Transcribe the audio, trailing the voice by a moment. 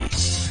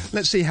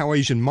Let's see how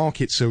Asian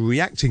markets are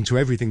reacting to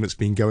everything that's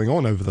been going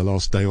on over the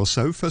last day or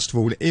so. First of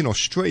all, in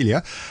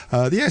Australia,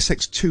 the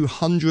ASX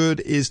 200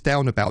 is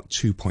down about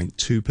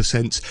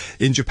 2.2%.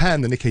 In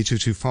Japan, the Nikkei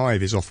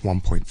 225 is off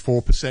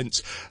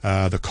 1.4%.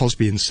 The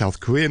Kospi in South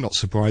Korea, not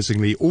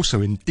surprisingly,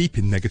 also deep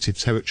in negative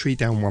territory,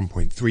 down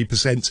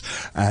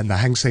 1.3%. And the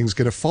Hang Seng's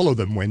going to follow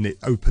them when it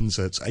opens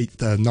at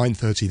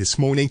 9:30 this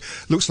morning.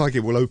 Looks like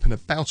it will open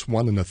about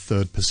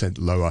 1.33%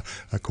 lower.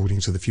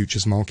 According to the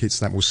futures markets,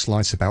 that will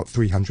slice about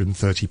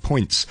 330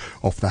 points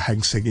off the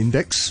Hang Seng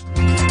Index.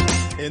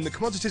 In the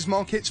commodities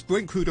markets,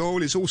 Brent crude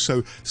oil is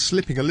also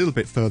slipping a little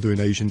bit further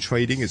in Asian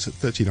trading. It's at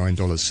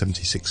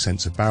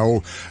 $39.76 a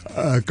barrel.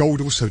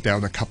 Gold also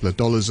down a couple of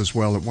dollars as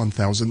well at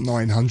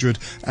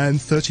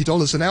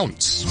 $1,930 an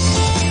ounce.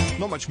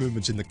 Not much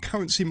movement in the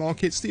currency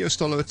markets. The US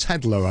dollar a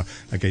tad lower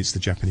against the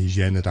Japanese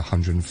yen at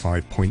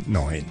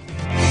 105.9.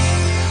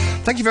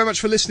 Thank you very much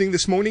for listening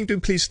this morning. Do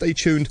please stay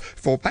tuned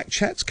for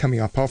Backchat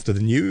coming up after the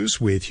news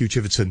with Hugh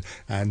Chiverton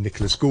and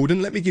Nicholas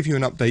Gordon. Let me give you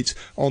an update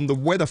on the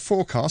weather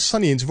forecast.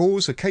 Sunny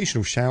intervals,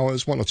 occasional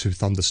showers, 1 or 2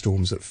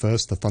 thunderstorms at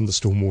first. The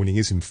thunderstorm warning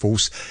is in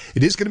force.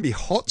 It is going to be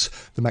hot.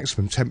 The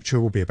maximum temperature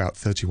will be about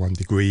 31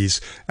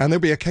 degrees. And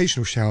there'll be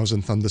occasional showers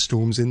and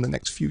thunderstorms in the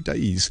next few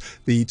days.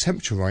 The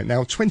temperature right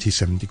now,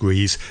 27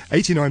 degrees,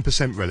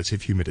 89%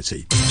 relative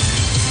humidity.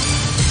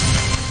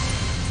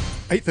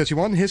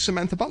 8:31, here's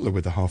Samantha Butler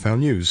with the half-hour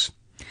news.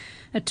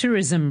 A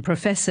tourism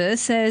professor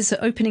says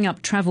opening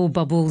up travel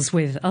bubbles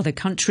with other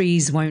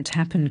countries won't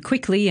happen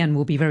quickly and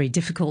will be very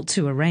difficult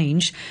to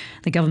arrange.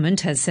 The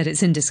government has said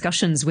it's in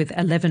discussions with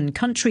 11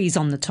 countries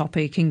on the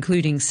topic,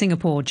 including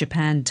Singapore,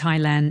 Japan,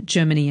 Thailand,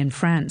 Germany and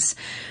France.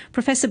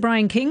 Professor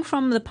Brian King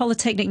from the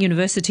Polytechnic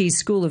University's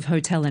School of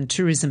Hotel and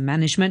Tourism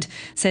Management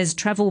says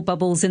travel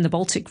bubbles in the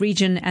Baltic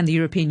region and the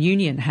European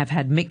Union have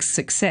had mixed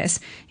success.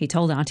 He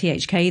told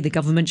RTHK the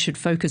government should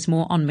focus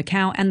more on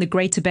Macau and the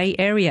Greater Bay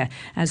Area,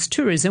 as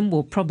tourism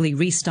will probably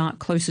restart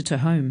closer to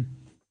home.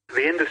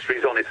 The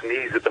industry's on its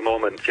knees at the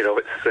moment. You know,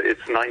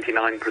 it's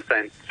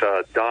 99%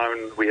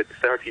 down. We had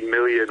 30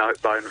 million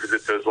outbound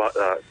visitors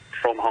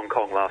from Hong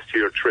Kong last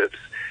year, trips.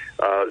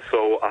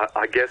 So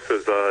I guess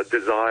there's a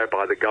desire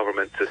by the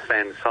government to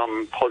send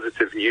some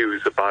positive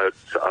news about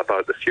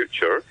the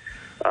future.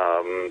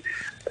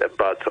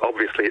 But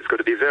obviously it's going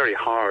to be very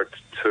hard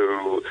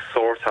to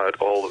sort out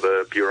all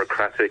the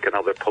bureaucratic and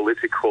other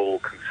political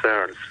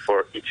concerns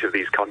for each of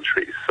these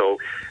countries. So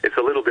it's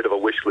a little bit of a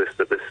wish list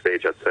at this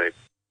stage, I'd say.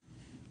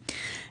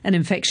 An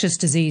infectious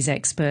disease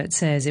expert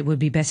says it would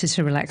be better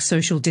to relax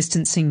social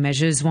distancing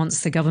measures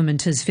once the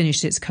government has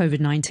finished its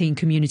COVID-19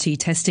 community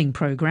testing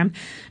programme.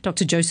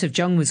 Dr. Joseph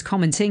Jung was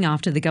commenting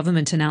after the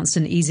government announced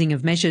an easing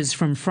of measures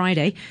from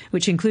Friday,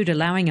 which include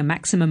allowing a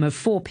maximum of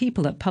 4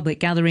 people at public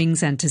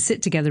gatherings and to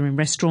sit together in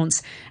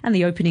restaurants, and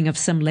the opening of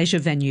some leisure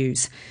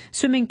venues.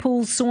 Swimming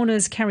pools,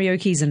 saunas,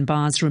 karaokes and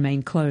bars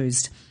remain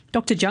closed.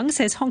 Dr. Jung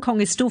says Hong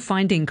Kong is still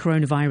finding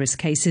coronavirus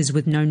cases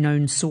with no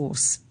known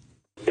source.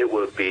 It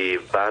would be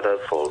better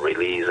for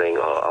releasing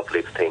or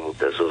uplifting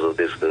the social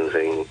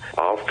distancing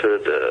after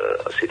the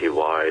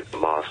citywide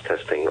mass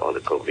testing on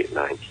the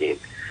COVID-19,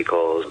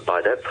 because by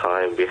that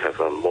time we have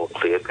a more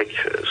clear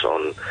pictures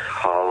on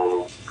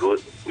how good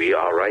we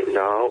are right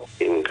now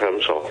in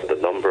terms of the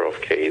number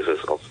of cases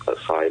of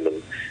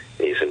silent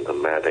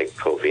asymptomatic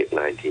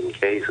COVID-19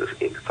 cases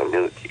in the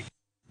community.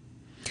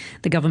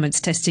 The government's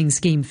testing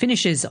scheme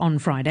finishes on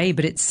Friday,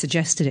 but it's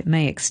suggested it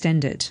may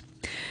extend it.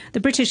 The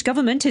British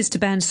government is to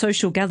ban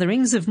social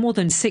gatherings of more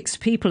than 6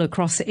 people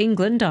across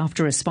England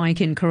after a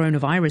spike in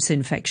coronavirus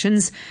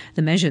infections.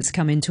 The measures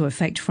come into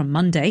effect from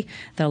Monday.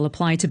 They'll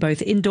apply to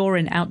both indoor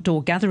and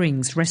outdoor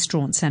gatherings,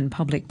 restaurants and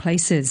public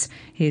places.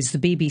 Here's the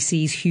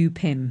BBC's Hugh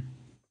Pym.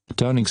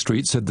 Downing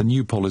Street said the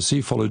new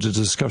policy followed a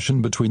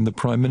discussion between the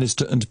Prime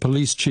Minister and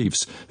police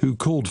chiefs, who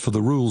called for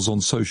the rules on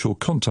social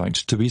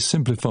contact to be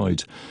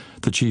simplified.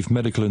 The chief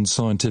medical and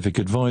scientific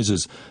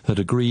advisers had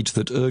agreed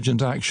that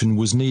urgent action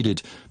was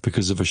needed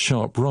because of a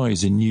sharp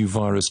rise in new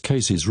virus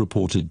cases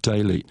reported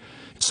daily.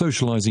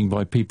 Socialising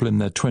by people in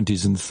their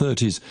 20s and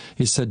 30s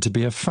is said to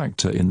be a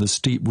factor in the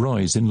steep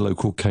rise in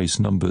local case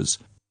numbers.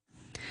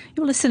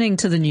 You're listening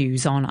to the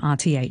news on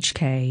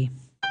RTHK.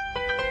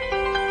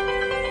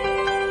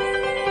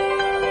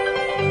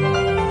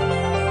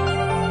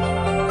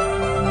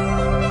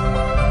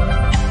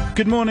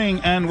 Good morning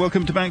and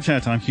welcome to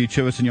Backchat. I'm Hugh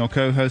Chiverton, your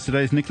co-host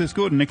today is Nicholas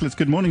Gordon. Nicholas,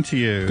 good morning to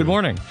you. Good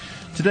morning.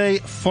 Today,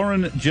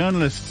 foreign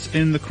journalists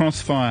in the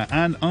crossfire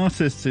and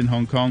artists in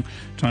Hong Kong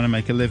trying to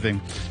make a living.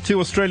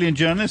 2 Australian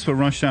journalists were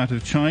rushed out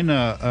of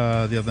China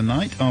the other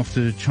night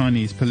after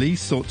Chinese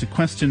police sought to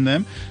question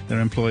them,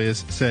 their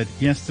employers said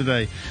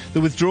yesterday.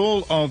 The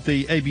withdrawal of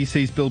the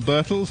ABC's Bill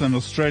Birtles and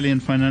Australian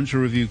Financial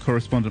Review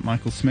correspondent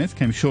Michael Smith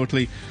came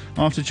shortly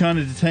after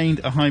China detained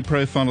a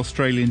high-profile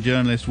Australian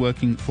journalist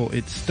working for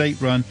its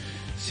state-run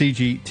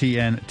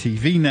CGTN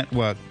TV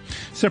network.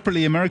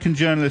 Separately, American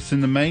journalists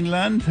in the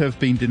mainland have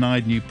been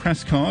denied new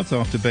press cards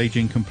after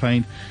Beijing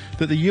complained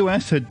that the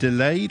US had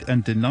delayed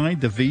and denied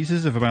the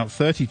visas of about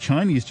 30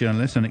 Chinese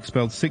journalists and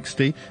expelled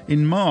 60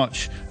 in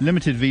March.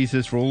 Limited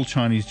visas for all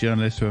Chinese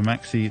journalists who are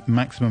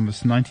maximum of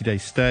 90-day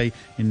stay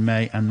in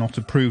May, and not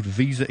approved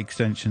visa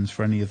extensions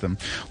for any of them.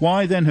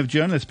 Why then have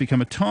journalists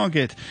become a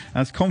target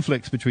as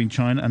conflicts between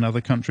China and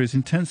other countries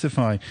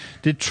intensify?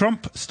 Did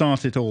Trump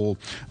start it all?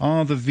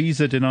 Are the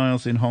visa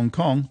denials in Hong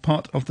Kong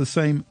part of the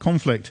same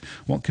conflict?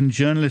 What can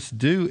journalists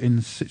do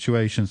in such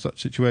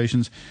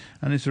situations?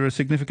 And is there a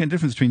significant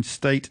difference between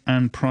state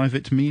and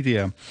private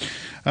media?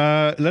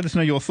 Let us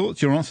know your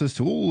thoughts, your answers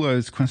to all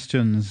those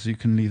questions. You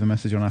can leave a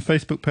message on our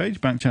Facebook page,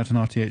 Backchat and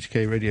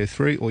RTHK Radio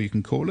 3, or you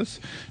can call us.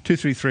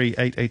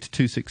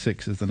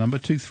 233-88266 is the number,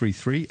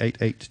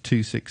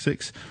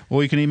 233-88266.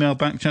 Or you can email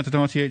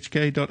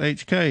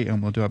backchat@rthk.hk,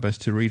 and we'll do our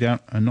best to read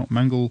out and not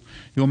mangle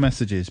your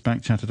messages,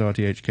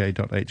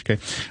 backchat@rthk.hk.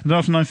 And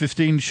after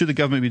 9:15, should the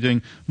government be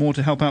doing more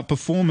to help out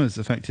performers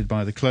affected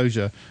by the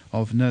closure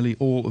of nearly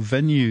all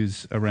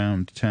venues around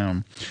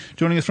town?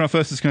 Joining us for our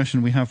first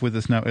discussion, we have with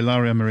us now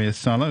Ilaria Maria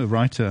Salo,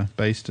 writer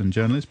and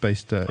journalist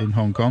based in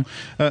Hong Kong.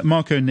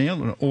 Mark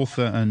O'Neill, an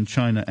author and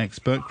China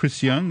expert.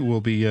 Chris Young will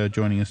be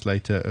joining us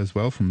later as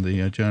well from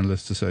the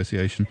Journalists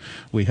Association,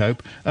 we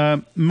hope.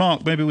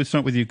 Mark, maybe we'll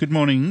start with you. Good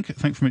morning.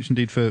 Thanks very much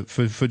indeed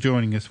for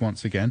joining us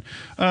once again.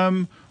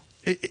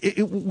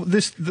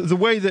 The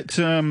way that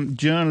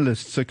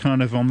journalists are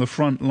kind of on the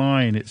front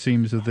line, it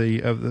seems, of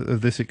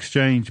this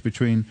exchange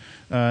between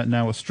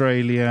now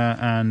Australia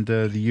and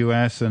the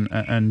US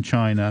and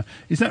China,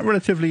 is that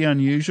relatively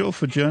unusual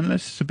for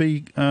journalists to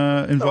be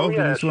involved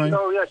in this way?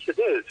 Oh, yes, it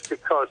is,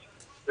 because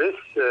this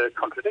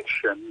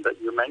contradiction that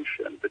you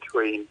mentioned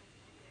between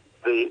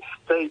the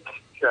state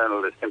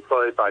journalist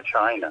employed by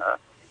China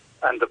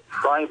and the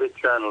private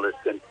journalist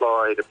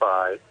employed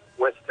by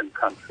Western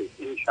countries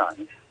in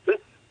China,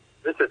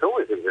 this has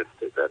always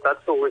existed.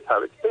 That's always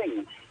how it's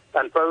been.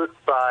 And both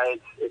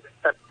sides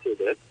accepted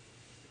it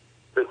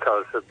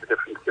because of the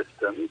different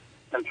systems.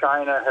 And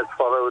China has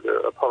followed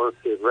a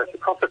policy of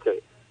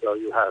reciprocity. So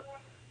you have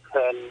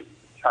 10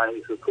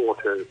 Chinese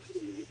reporters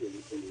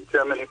in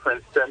Germany, for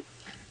instance,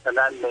 and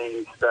that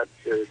means that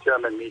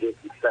German media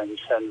can send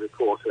 10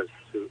 reporters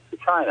to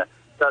China.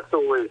 That's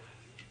always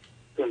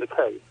been the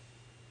case.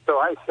 So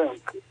I think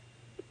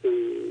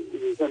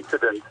these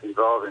incidents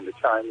involving the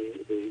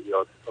Chinese, the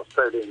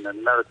Australian and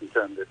American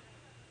journalists,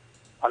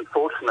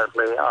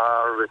 unfortunately,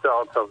 are a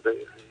result of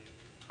the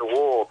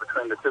war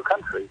between the two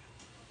countries,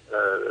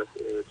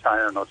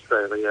 China and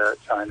Australia,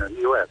 China and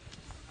the US.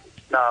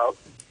 Now,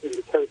 in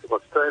the case of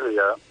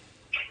Australia,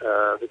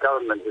 the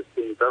government has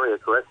been very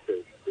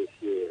aggressive this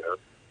year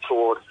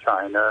towards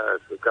China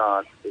as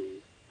regards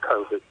the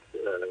COVID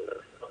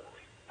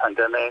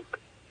pandemic,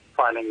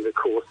 finding the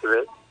cause of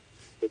it.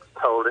 It's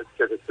told its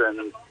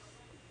citizens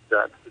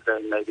that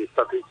they may be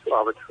subject to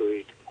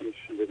arbitrary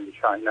detention within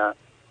China.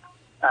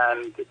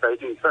 And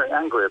Beijing is very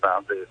angry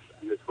about this.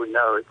 And as we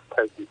know, it's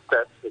taking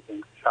steps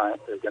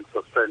against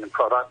Australian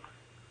products.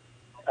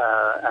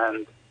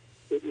 And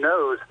it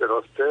knows that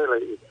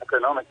Australia is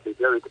economically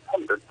very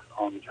dependent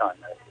on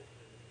China.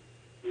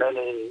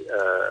 Many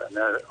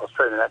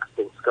Australian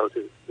exports go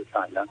to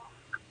China,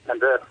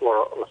 and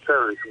therefore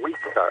Australia is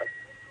weaker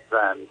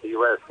than the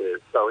US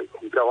is, so it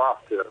can go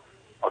after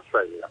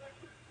Australia.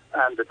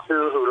 And the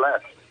two who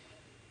left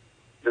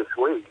this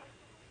week,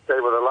 they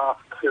were the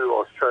last two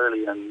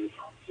Australians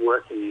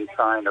working in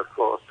China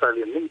for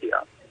Australian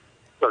media.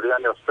 So the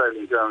only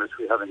Australian journalists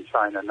we have in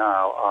China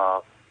now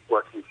are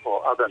working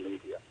for other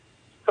media.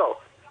 So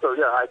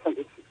yeah, I think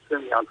it's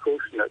extremely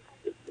unfortunate.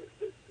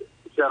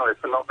 The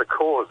journalists are not the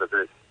cause of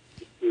this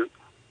dispute,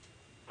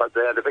 but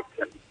they're the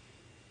victims.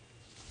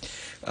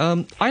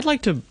 I'd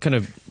like to kind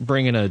of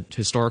bring in a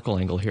historical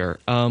angle here.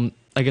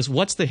 I guess,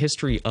 what's the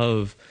history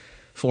of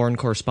foreign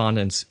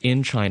correspondence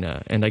in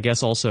China? And I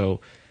guess also,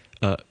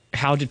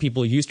 how did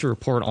people used to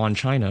report on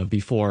China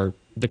before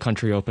the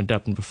country opened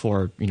up and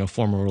before,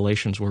 formal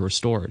relations were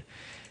restored?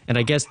 And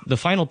I guess the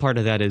final part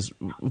of that is,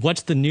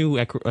 what's the new,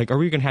 are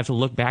we going to have to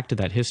look back to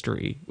that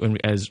history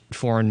as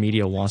foreign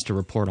media wants to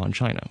report on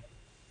China?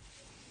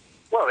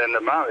 Well, in the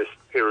Maoist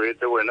period,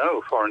 there were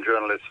no foreign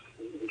journalists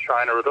in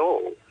China at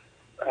all.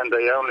 And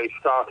they only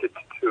started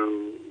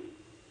to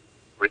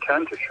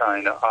return to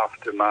China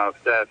after Mao's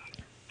death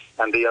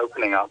and the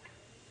opening up.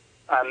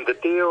 And the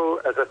deal,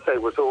 as I say,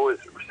 was always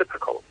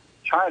reciprocal.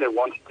 China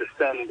wanted to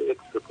send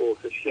its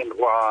reporters,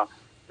 Xinhua,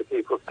 the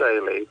People's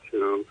Daily,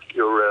 to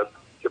Europe,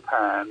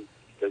 Japan,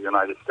 the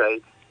United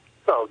States.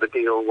 So the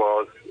deal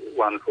was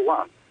one for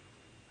one.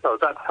 So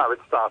that's how it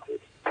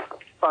started.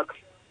 But,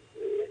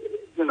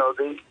 in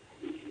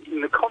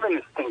the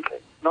communist thinking,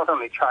 not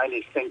only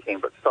Chinese thinking,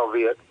 but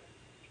Soviet,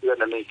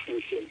 Vietnamese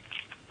thinking,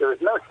 there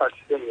is no such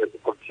thing as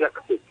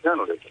objective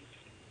journalism.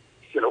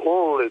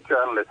 All the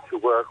journalists who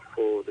work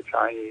for the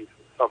Chinese,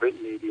 Soviet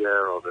media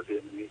or the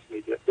Vietnamese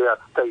media, they are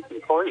state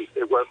employees.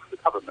 They work for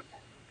the government.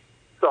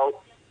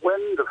 So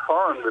when the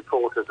foreign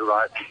reporters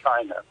arrived in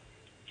China,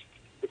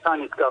 the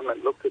Chinese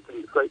government looked at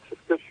them with great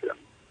suspicion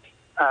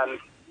and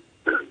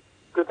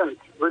didn't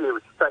really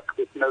respect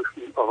this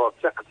notion of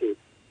objective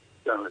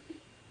journalism.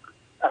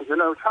 And,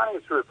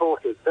 Chinese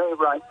reporters, they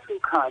write two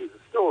kinds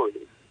of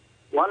stories.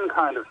 One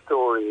kind of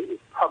story is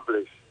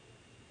published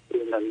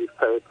in a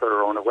newspaper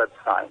or on a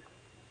website,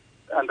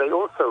 and they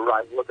also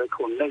write what they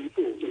call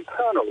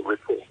internal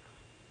reports.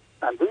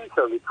 And these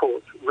are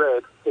reports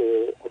read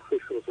for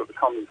officials of the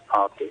Communist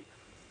Party,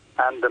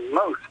 and the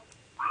most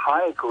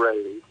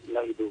high-grade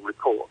naval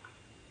reports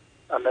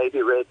may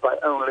be read by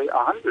only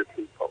 100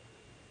 people.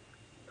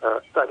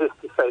 That is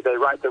to say, they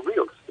write the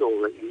real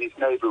story in these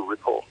naval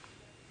reports,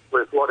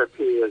 whereas what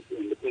appears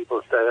in the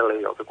People's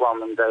Daily or the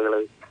Guangming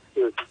Daily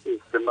is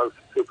the most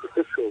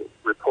superficial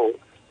report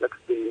that's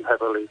been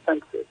heavily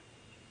censored.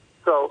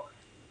 So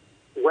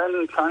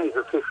when Chinese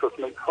officials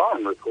meet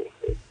foreign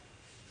reporters,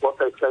 what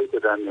they say to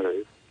them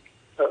is,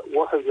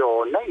 what are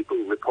your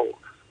naval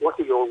reports? What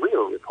are your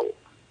real reports?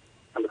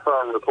 And the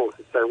foreign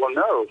reporters say, well,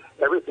 no,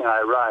 everything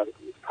I write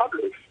is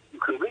published. You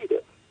can read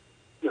it.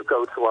 You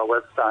go to our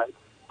website,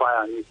 buy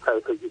our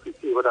newspaper, you can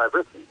see what I've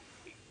written.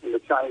 And the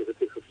Chinese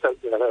officials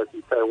shake their heads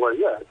and say, well,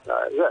 yes,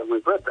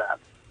 we've read that.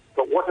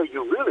 But what are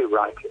you really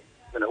writing?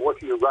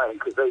 What are you writing?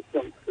 Because they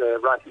think they're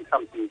writing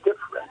something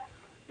different,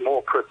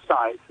 more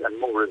precise and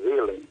more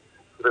revealing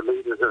to the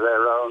leaders of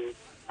their own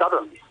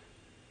government.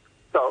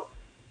 So,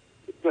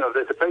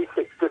 there's a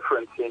basic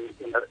difference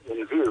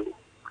in view.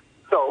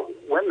 So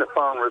when the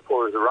foreign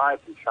reporters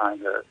arrived in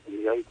China in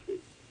the 80s,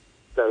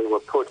 they were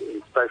put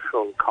in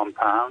special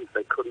compounds.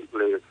 They couldn't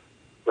live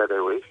where they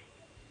wished.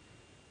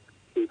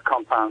 These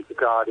compounds are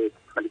guarded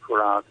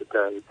 24 hours a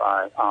day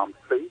by armed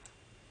police.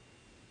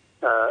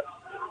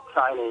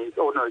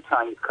 Ordinary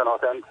Chinese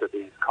cannot enter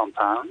these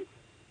compounds.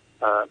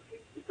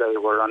 They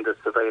were under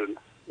surveillance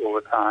all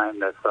the time.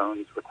 Their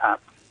phones were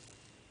tapped,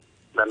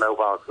 their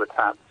mobiles were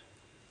tapped,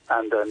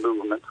 and their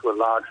movements were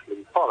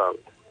largely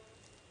followed.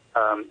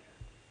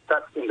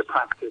 That's been the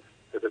practice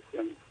ever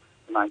since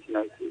the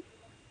 1980s.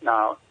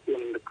 Now,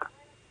 in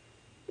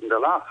the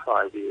last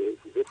 5 years,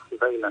 this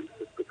surveillance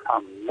has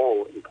become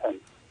more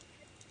intense,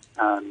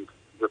 and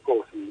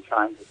reporting in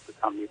China has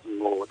become even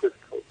more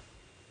difficult.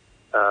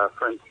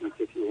 For instance,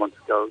 if you want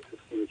to go to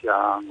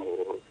Xinjiang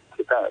or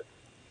Tibet,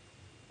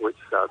 which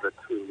are the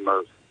two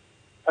most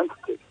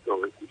sensitive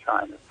stories in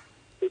China,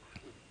 it's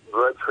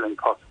virtually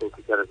impossible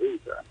to get a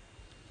visa.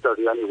 So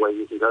the only way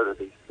you can go to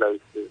these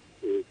places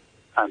is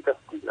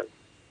clandestinely.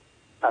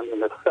 And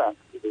in effect,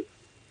 this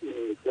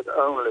means that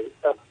only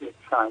ethnic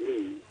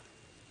Chinese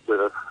with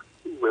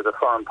a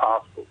foreign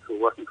passport who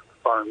are working for the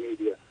foreign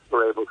media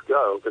are able to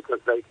go because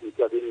they can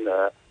get in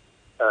there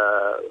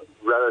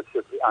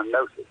relatively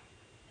unnoticed.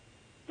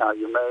 Now,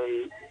 you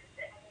may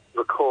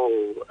recall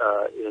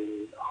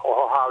in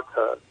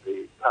Hohhot,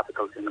 the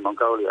capital in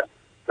Mongolia,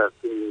 there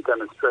have been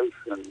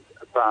demonstrations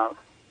about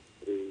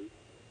the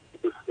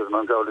use of the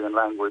Mongolian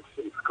language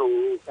in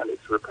schools and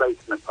its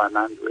replacement by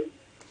Mandarin.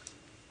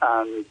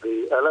 And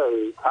the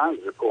LA Times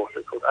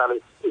reporter called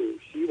Alice Su,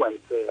 she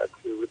went there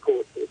to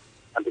report this.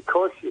 And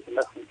because she's an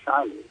ethnic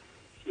Chinese,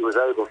 she was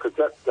able to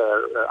get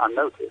there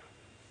unnoticed.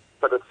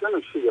 But as soon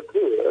as she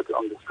appeared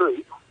on the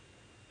street,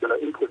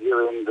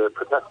 interviewing the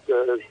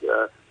protesters,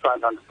 trying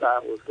to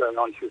understand what was going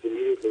on, she was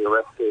immediately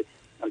arrested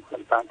and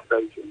sent back to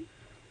Beijing.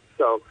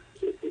 So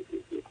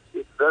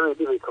it's very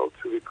difficult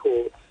to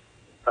report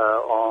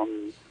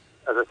on,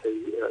 as I say,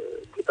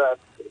 Tibet,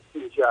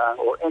 Xinjiang,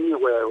 or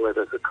anywhere where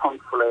there's a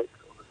conflict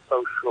or a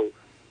social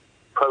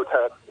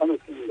protest,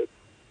 anything that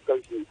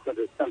Beijing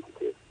considers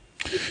sensitive.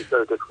 This is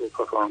very difficult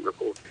for foreign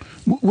reporting.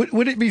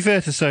 Would it be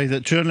fair to say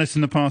that journalists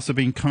in the past have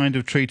been kind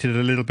of treated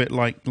a little bit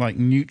like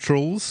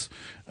neutrals,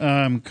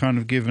 kind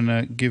of given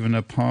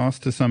a pass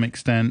to some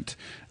extent,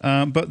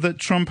 but that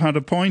Trump had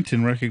a point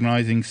in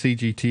recognizing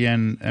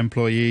CGTN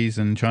employees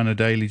and China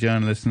Daily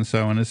journalists and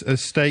so on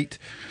as state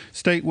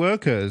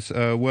workers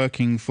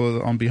working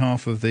on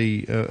behalf of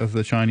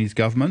the Chinese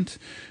government,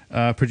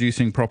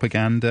 producing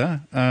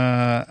propaganda,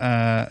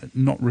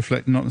 not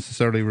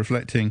necessarily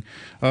reflecting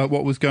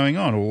what was going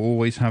on, or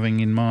always having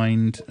in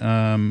mind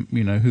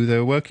who they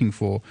were working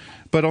for.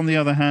 But on the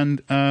other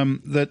hand,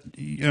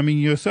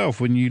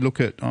 yourself, when you look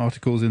at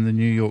articles in the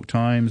New York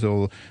Times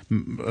or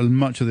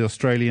much of the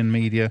Australian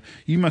media,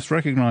 you must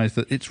recognise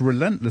that it's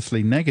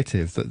relentlessly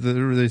negative. That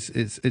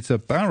it's a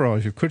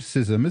barrage of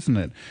criticism, isn't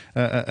it,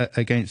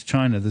 against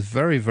China? There's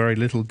very, very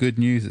little good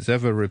news that's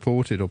ever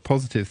reported or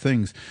positive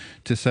things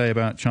to say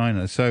about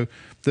China. So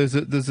there's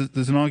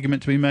an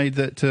argument to be made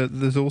that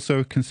there's also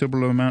a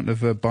considerable amount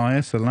of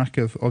bias, a lack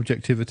of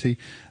objectivity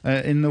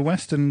in the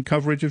Western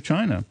coverage of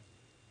China.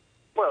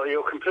 Well,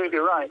 you're completely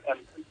right. And,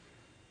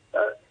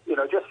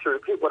 just to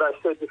repeat what I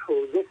said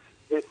before,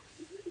 this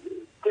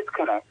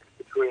disconnect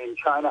between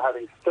China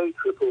having state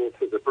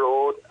reporters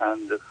abroad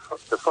and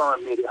the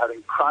foreign media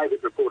having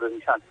private reporters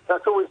in China,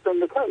 that's always been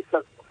the case.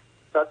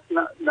 That's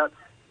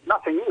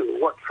nothing new.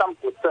 What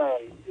Trump was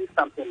saying is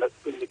something that's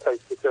been the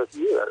case for 30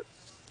 years.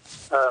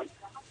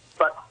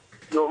 But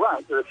you're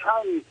right. The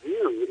Chinese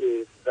view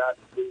is that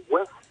the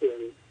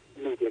Western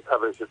media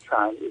coverage of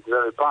China is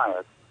very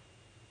biased.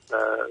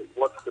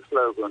 What's the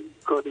slogan?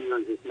 Good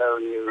news is no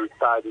news,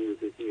 bad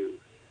news is news.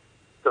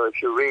 So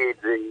if you read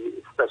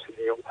especially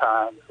the New York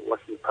Times, the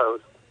Washington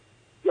Post,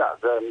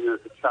 their news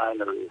of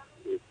China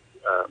is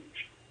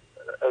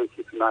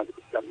 80 to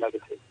 90%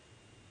 negative.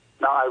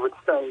 Now, I would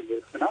say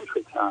the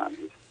Financial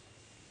Times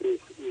is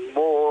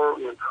more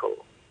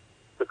neutral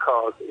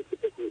because it's a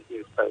business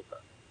newspaper.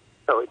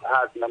 So it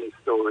has many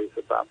stories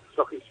about the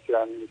stock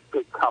exchange,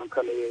 big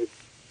companies,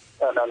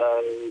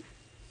 M&As,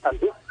 and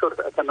this sort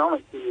of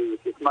economic news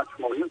is much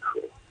more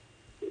neutral.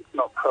 It's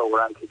not pro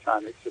or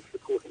anti-China, it's just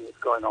reporting what's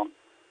going on.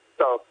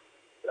 So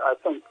I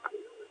think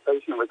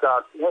Asian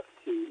regards the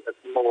FT as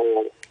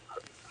more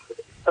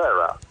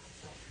fairer,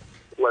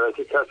 whereas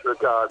it does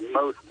regard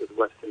most of the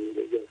Western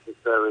media, yes, is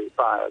very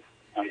biased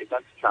and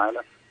against China.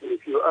 And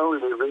if you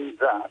only read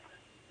that,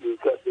 you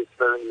get this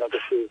very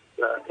negative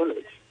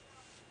image.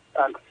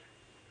 And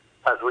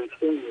as we've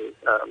seen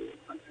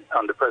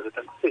under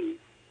President Xi,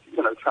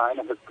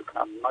 China has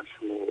become much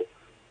more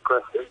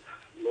aggressive,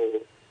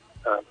 more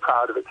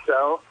proud of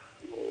itself,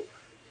 more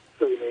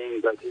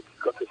feeling that it's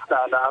got to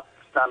stand up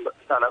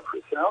for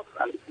itself,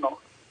 and it's not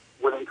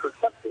willing to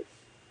accept it.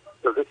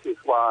 So this is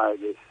why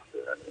this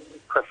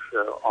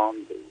pressure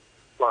on the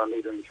foreign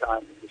leader in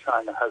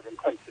China has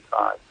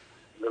intensified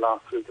in the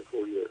last 3 to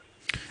 4 years.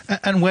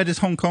 And where does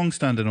Hong Kong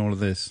stand in all of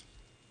this?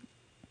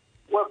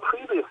 Well,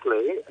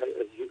 previously,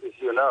 as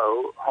you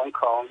know, Hong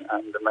Kong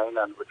and the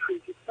mainland were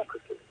treated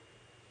separately.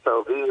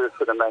 So visas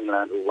for the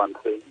mainland were one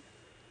thing,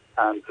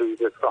 and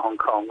visas for Hong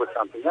Kong were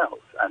something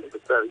else. And it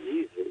was very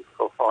easy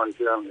for foreign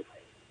journalists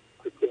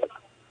to get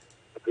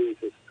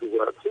visas to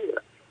work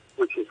here,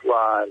 which is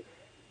why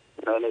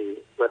many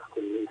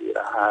Western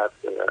media have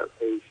their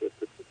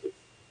Asia-Pacific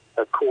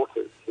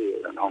headquarters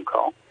here in Hong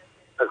Kong,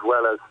 as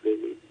well as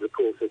the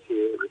reporters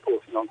here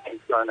reporting on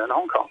things going on in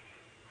Hong Kong.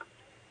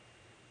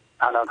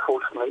 And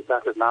unfortunately,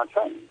 that has now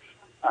changed.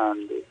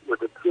 And it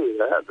would appear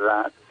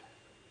that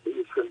the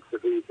issuance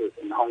of visas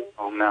in Hong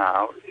Kong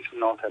now is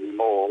not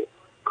anymore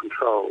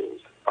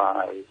controlled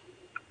by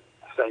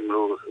the same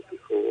rules as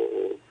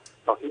before,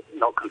 or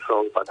not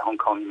controlled by the Hong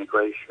Kong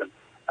immigration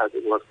as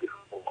it was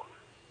before.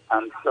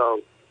 And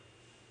so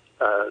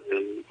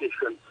the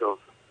issuance of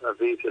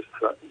visas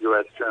to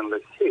U.S.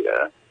 journalists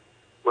here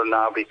will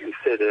now be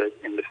considered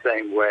in the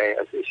same way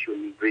as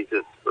issuing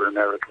visas for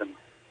Americans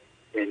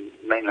in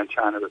mainland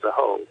China as a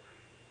whole.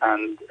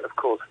 And, of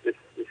course, this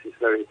is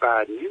very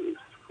bad news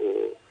for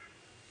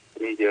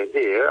media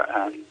here,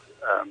 and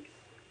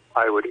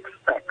I would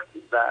expect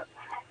that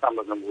some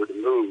of them would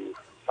move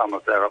some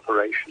of their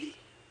operations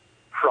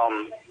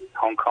from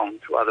Hong Kong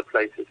to other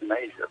places in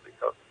Asia,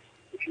 because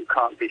if you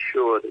can't be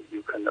sure that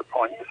you can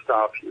appoint the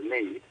staff you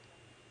need,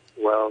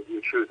 well,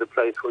 you choose a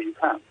place where you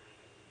can.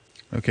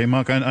 Okay,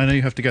 Mark, I know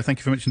you have to go. Thank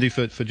you very much indeed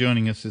for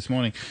joining us this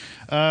morning.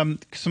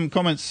 Some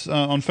comments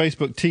on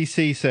Facebook.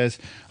 TC says,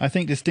 I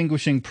think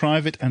distinguishing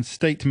private and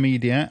state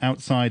media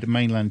outside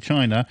mainland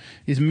China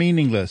is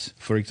meaningless.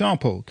 For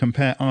example,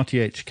 compare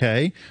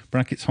RTHK,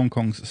 brackets Hong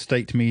Kong's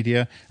state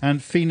media,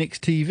 and Phoenix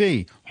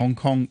TV, Hong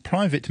Kong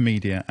private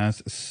media,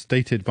 as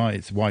stated by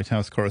its White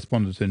House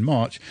correspondent in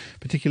March,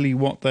 particularly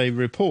what they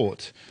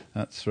report.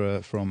 That's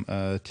from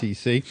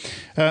TC.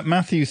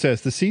 Matthew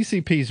says, the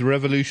CCP's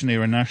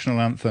revolutionary and national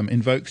anthem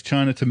invokes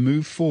China to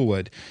move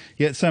forward,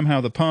 yet somehow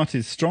the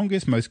party's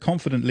strongest, most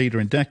confident leader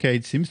in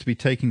decades seems to be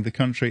taking the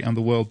country and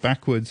the world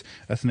backwards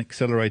at an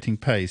accelerating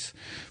pace.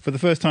 For the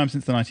first time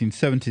since the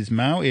 1970s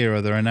Mao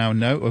era, there are now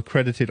no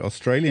accredited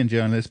Australian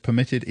journalists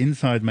permitted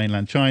inside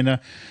mainland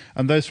China,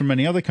 and those from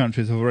many other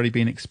countries have already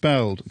been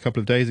expelled. A couple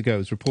of days ago it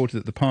was reported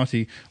that the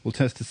party will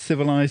test a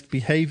civilized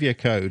behaviour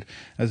code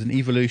as an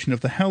evolution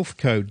of the health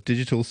code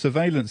digital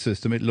surveillance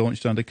system it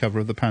launched under cover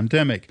of the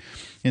pandemic.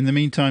 In the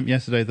meantime,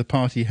 yesterday the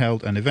party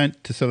held an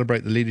event to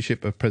celebrate the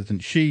leadership of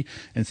President Xi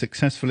in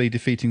successfully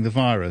defeating the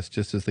virus,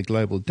 just as the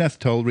global death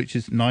toll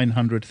reaches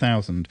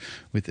 900,000,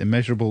 with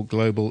immeasurable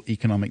global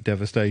economic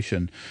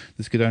devastation.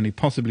 This could only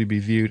possibly be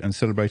viewed and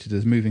celebrated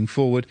as moving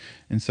forward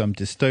in some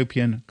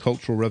dystopian,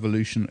 cultural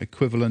revolution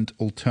equivalent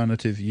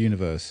alternative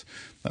universe.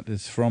 That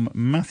is from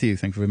Matthew.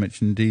 Thank you very much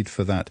indeed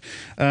for that.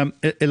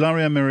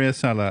 Ilaria Maria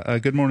Sala,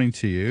 good morning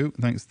to you.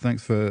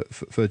 Thanks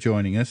for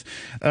joining us.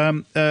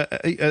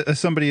 As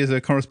somebody as a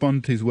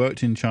correspondent who's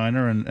worked in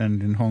China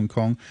and in Hong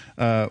Kong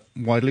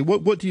widely,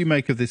 what do you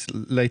make of this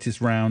latest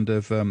round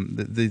of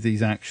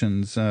these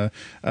actions?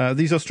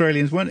 These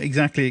Australians weren't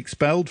exactly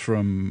expelled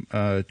from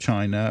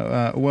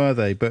China, were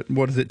they? But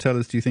what does it tell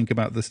us, do you think,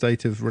 about the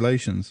state of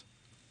relations?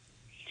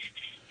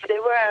 They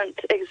weren't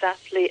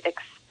exactly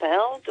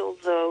expelled,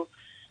 although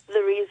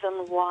the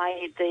reason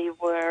why they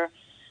were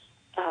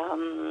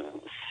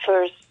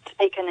first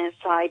taken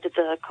inside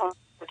the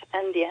consulate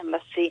and the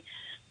embassy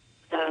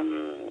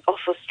of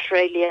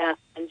Australia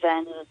and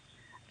then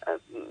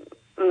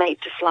made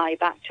to fly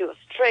back to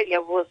Australia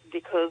was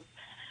because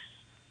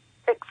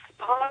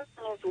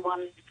expulsion is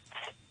one,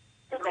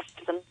 arrest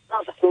is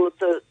another. So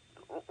the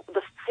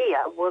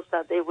fear was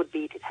that they would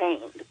be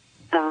detained.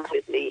 That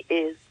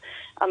is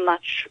a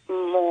much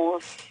more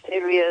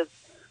serious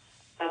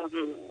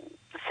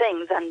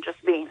thing than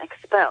just being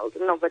expelled.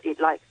 Nobody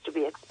likes to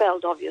be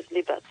expelled,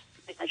 obviously, but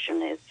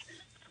detention is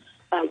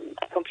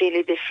a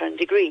completely different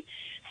degree.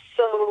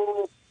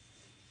 So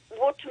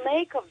what to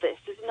make of this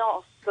is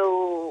not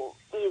so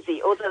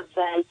easy, other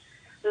than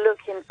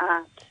looking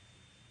at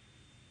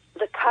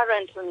the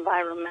current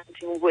environment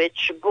in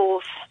which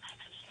both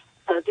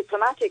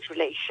diplomatic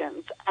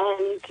relations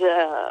and,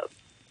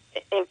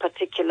 in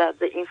particular,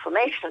 the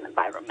information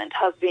environment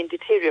has been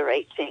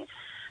deteriorating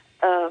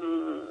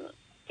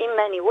in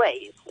many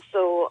ways.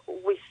 So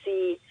we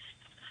see,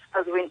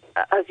 as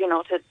you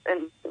noted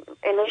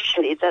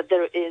initially, that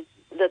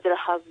there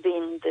has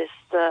been this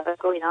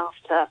going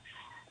after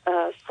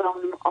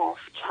some of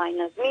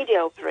China's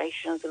media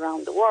operations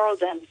around the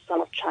world and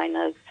some of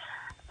China's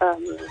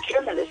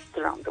journalists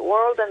around the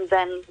world, and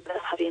then there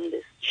has been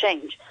this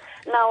change.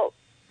 Now,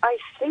 I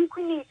think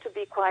we need to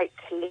be quite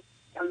clear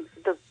on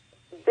the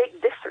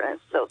big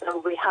difference, though,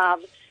 that we have,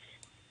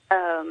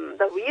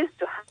 that we used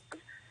to have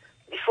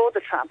before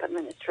the Trump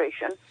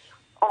administration,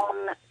 on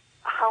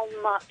how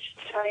much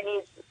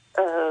Chinese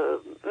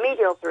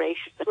media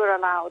operations were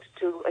allowed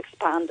to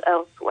expand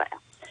elsewhere.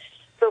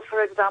 So,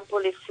 for example,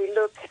 if we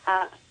look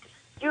at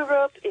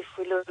Europe, if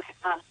we look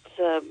at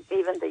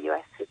even the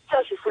US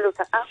itself, if we look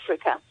at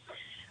Africa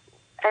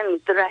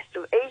and the rest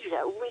of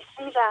Asia, we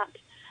see that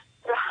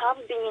there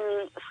have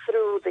been,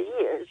 through the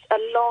years, a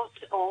lot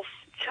of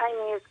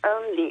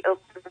Chinese-only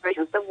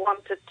operations that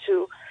wanted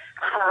to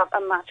have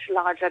a much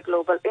larger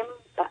global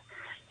impact.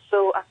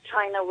 So as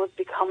China was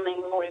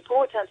becoming more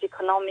important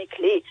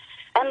economically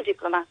and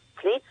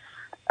diplomatically,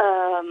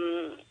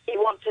 he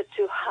wanted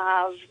to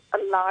have a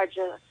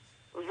larger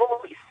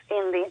voice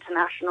in the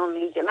international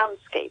media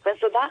landscape. And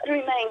so that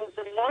remains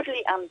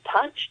largely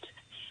untouched,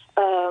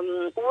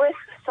 with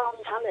some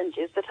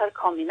challenges that are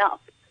coming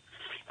up.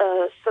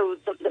 So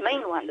the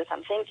main one that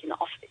I'm thinking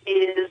of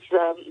is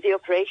the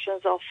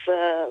operations of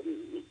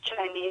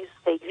Chinese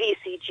state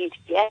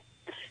CGTN,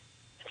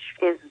 which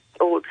is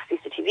old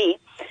CCTV,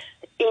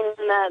 in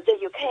the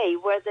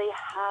UK, where they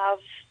have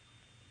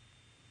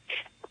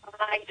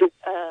tried to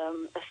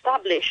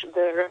establish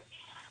their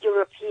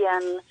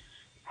European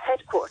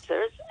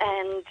headquarters,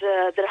 and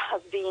there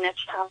has been a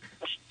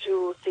challenge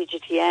to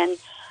CGTN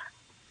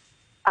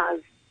as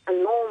a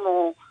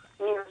normal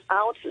news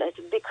outlet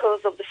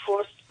because of the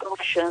forced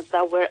questions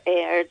that were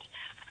aired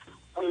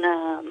on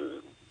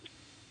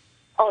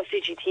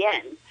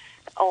CGTN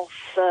of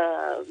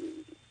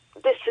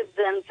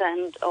dissidents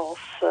and of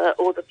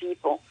other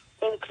people,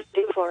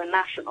 including foreign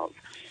nationals.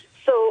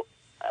 So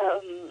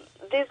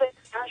this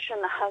expansion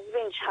has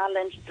been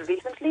challenged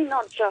recently,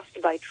 not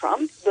just by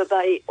Trump, but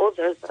by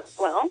others as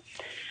well.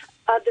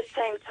 At the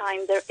same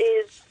time, there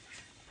is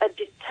a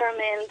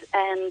determined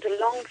and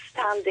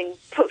long-standing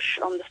push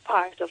on the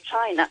part of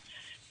China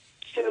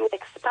to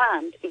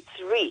expand its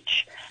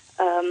reach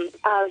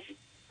as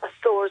a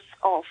source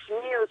of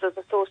news, as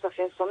a source of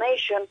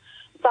information,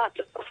 but,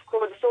 of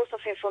course, a source of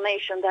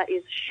information that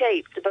is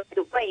shaped by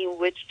the way in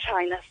which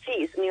China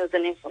sees news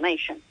and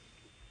information.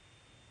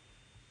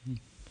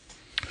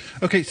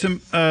 Okay, so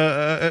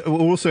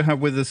we'll also have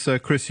with us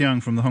Chris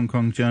Young from the Hong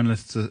Kong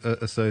Journalists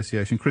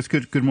Association. Chris,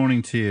 good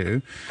morning to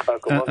you.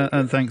 Good morning.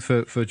 And thanks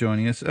for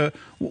joining us.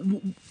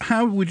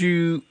 How would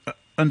you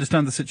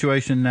understand the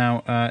situation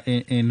now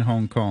in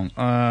Hong Kong?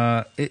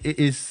 Are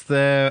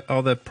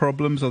there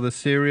problems? Are there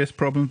serious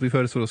problems? We've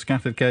heard of sort of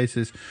scattered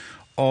cases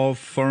of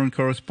foreign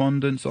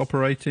correspondents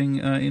operating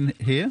in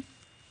here.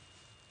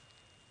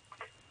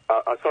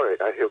 Sorry,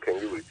 can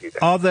you repeat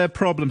that? Are there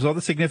problems? Are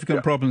there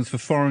significant problems for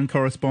foreign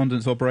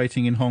correspondents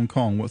operating in Hong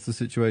Kong? What's the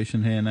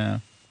situation here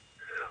now?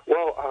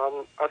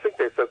 Well, I think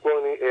there's a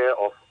growing air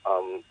of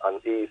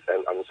unease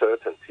and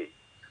uncertainty,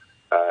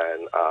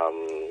 and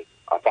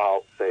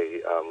about,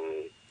 say,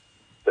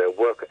 the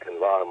work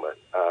environment.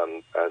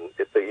 And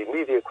the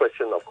immediate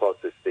question, of course,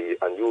 is the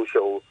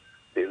unusual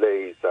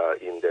delays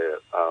in the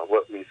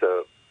work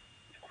visa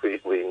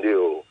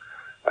renewal.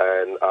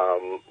 And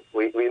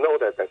we know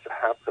that that's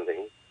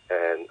happening,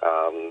 and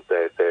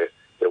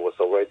there was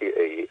already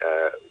a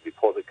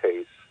reported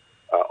case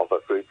of a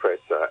free press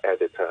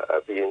editor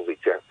being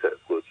rejected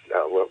with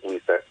work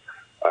visa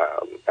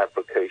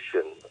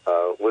application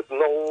with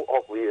no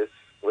obvious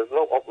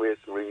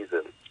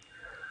reason,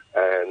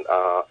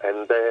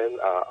 and then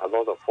a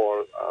lot of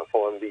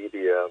foreign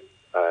media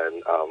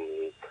and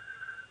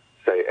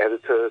say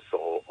editors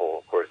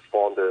or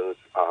correspondents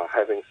are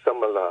having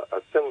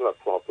a similar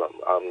problem.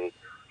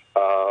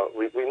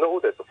 We know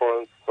that the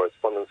Foreign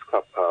Correspondents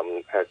Club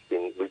has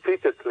been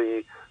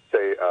repeatedly,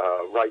 say,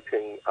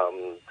 writing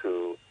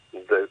to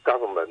the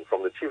government,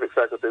 from the chief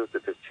executive to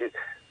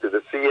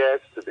the CS,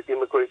 to the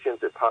immigration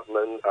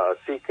department,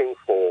 seeking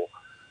for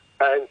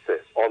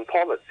answers on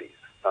policies,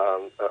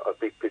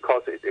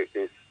 because it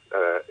is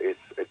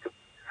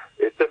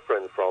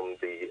different from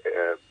the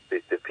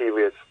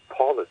previous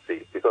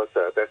policy, because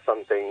that's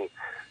something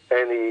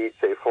any,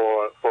 say,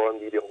 foreign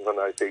media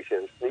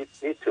organizations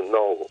need to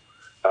know.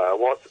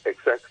 What's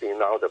exactly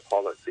now the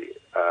policy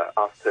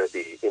after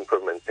the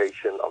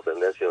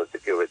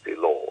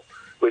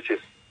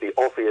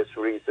obvious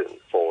reason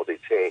for the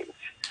change,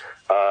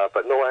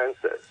 but no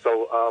answer.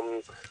 So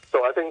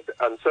I think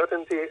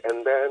uncertainty,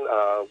 and then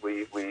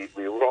we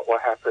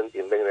what happened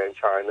in mainland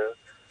China.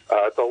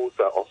 Those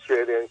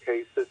Australian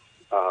cases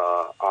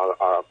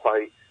are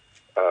quite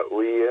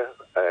rare,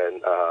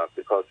 and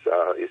because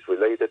it's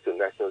related to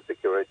national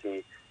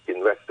security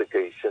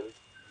investigation.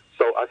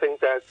 So I think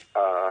that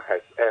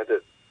has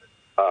added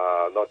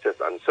not just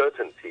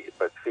uncertainty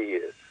but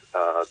fears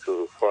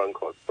to foreign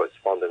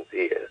correspondents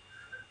here.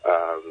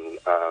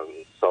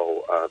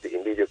 So the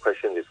immediate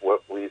question is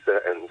work visa,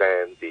 and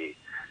then the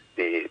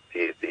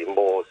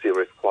more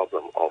serious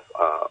problem of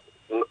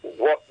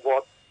what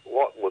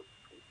would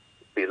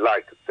be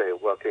like, say,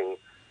 working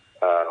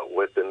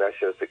with the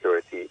national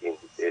security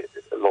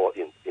law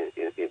in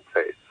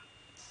place.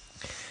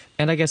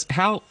 And I guess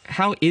how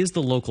is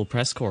the local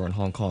press corps in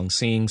Hong Kong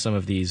seeing some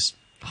of these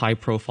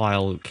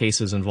high-profile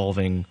cases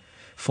involving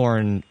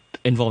foreign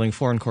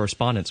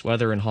correspondents,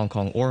 whether in Hong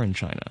Kong or in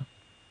China?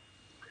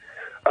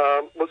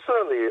 Well,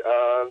 certainly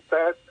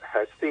that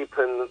has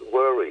deepened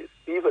worries,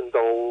 even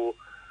though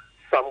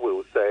some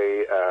will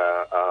say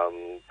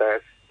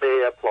that's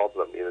their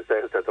problem in the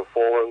sense that the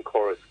foreign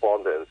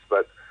correspondence,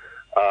 but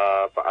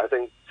I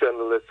think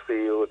journalists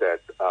feel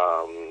that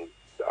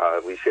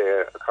we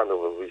share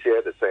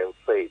the same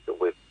fate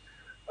with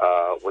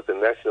the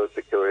national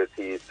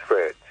security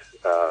threat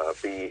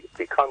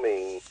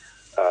becoming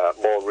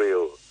more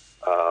real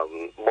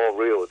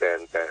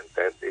than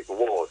it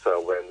was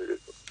when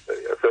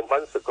a few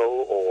months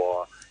ago,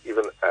 or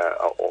even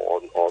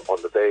on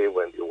the day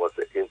when it was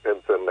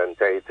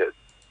implemented.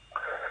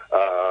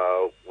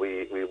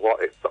 We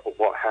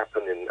what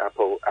happened in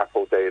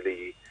Apple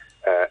Daily,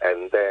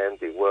 and then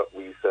the work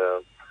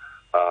visa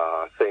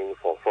thing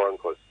for foreign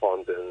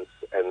correspondents,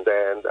 and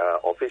then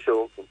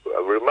official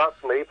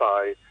remarks made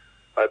by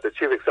the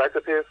chief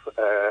executive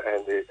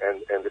and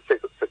the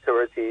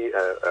security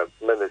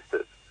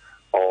ministers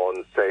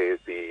on, say,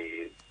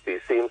 the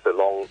themes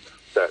along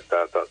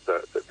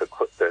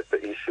the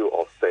issue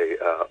of, say,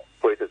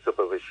 greater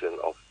supervision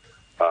of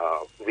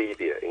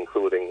media,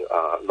 including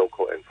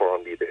local and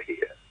foreign media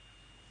here.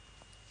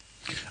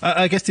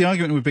 I guess the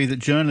argument would be that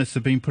journalists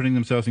have been putting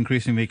themselves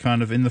increasingly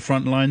kind of in the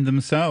front line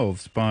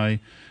themselves by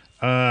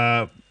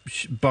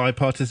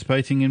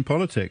participating in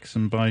politics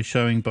and by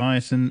showing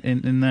bias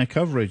in their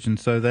coverage, and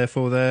so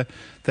therefore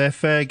they're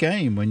fair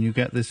game when you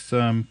get this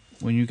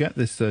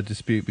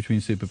dispute between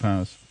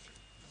superpowers.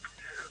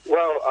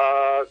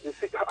 Well, you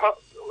see,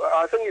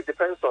 I think it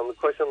depends on the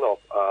question of,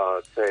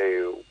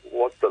 say,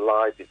 what's the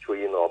line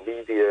between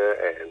media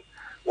and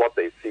what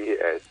they see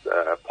as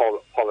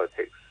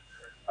politics.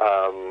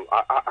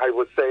 I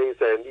would say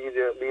that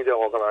media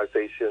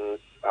organizations,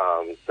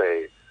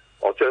 say,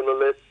 or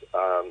journalists,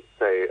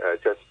 say,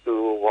 just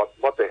do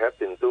what they have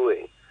been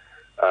doing,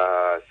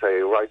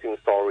 say, writing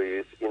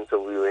stories,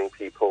 interviewing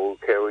people,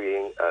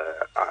 carrying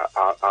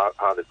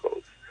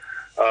articles.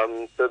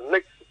 The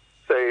next,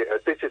 say, a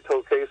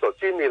digital case or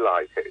Jimmy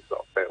Lai case,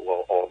 or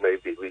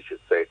maybe we should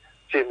say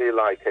Jimmy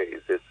Lai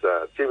case.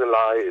 Jimmy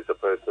Lai is a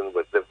person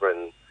with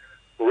different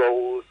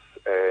roles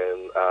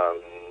and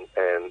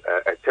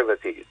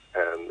activities,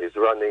 and is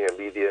running a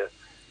media,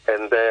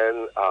 and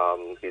then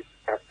he's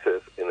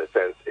active in a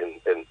sense in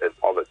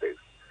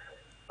politics.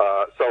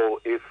 So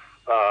if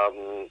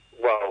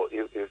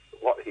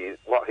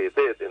what he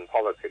did in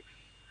politics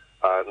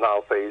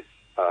now face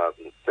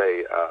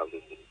say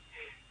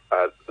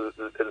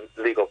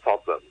legal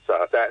problems,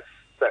 that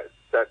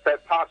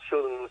part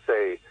shouldn't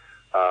say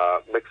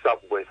mix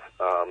up with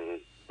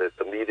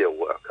the media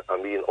work. I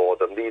mean, or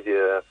the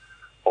media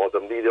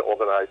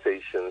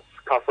organizations'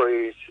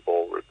 coverage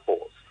or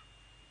reports.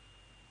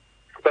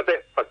 But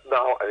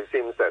now it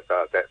seems that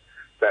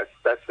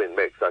that's been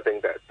mixed. I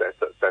think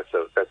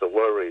that's a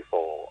worry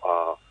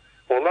for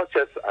not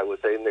just, I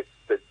would say,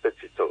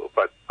 digital,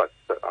 but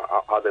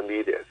other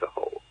media as a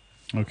whole.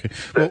 Okay.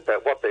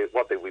 That what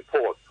they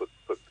report could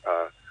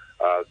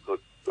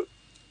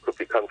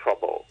become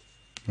trouble.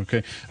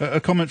 Okay.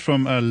 A comment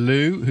from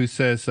Lou, who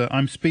says,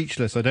 I'm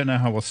speechless. I don't know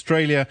how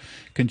Australia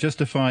can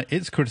justify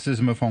its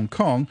criticism of Hong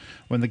Kong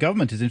when the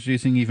government is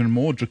introducing even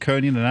more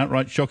draconian and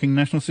outright shocking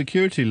national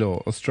security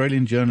law.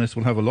 Australian journalists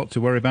will have a lot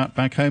to worry about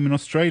back home in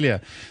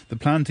Australia. The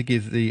plan to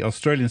give the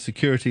Australian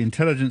Security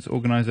Intelligence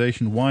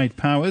Organisation wide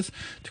powers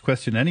to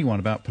question anyone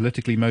about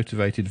politically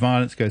motivated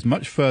violence goes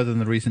much further than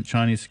the recent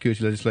Chinese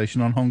security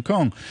legislation on Hong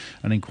Kong.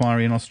 An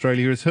inquiry in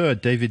Australia is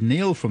heard. David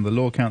Neal from the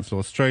Law Council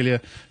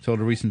Australia told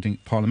a recent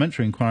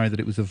parliamentary inquiry that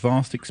it was a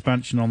vast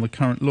expansion on the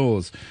current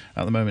laws.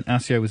 At the moment,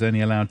 ASIO was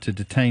only allowed to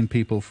detain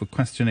people for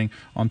questioning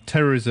on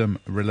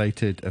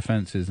terrorism-related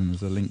offences, and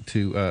there's a link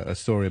to a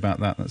story about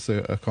that. That's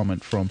a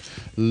comment from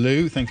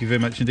Lou. Thank you very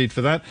much indeed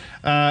for that.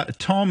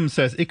 Tom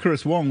says,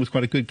 Icarus Wong was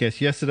quite a good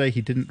guest yesterday.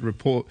 He didn't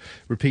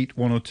repeat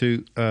one or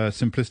two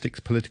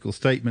simplistic political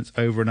statements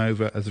over and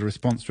over as a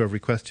response to every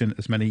question,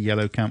 as many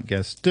Yellow Camp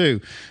guests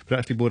do, but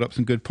actually brought up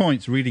some good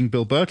points. Reading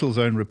Bill Birtle's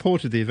own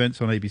report of the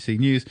events on ABC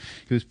News,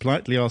 he was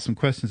politely asked some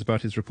questions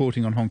about his reporters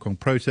reporting on Hong Kong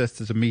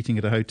protests at a meeting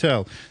at a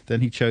hotel.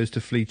 Then he chose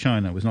to flee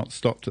China, was not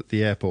stopped at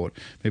the airport.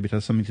 Maybe it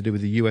has something to do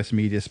with the US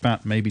media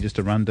spat, maybe just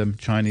a random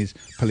Chinese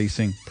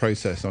policing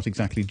process, not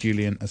exactly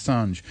Julian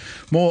Assange.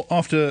 More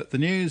after the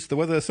news, the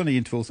weather, sunny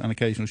intervals and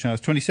occasional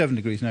showers. 27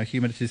 degrees now,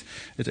 humidity is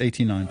at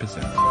 89%.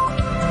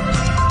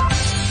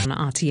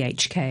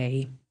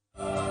 RTHK.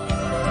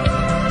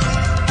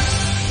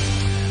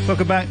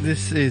 Welcome back.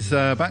 This is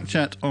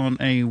Backchat on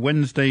a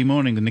Wednesday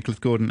morning with Nicholas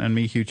Gordon and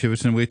me, Hugh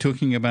Chiverton. We're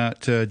talking about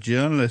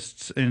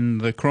journalists in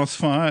the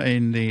crossfire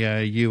in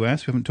the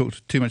US. We haven't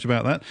talked too much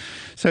about that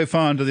so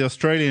far under the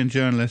Australian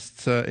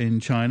journalists in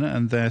China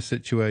and their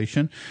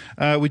situation.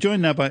 We're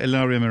joined now by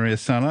Ilaria Maria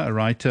Sala, a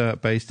writer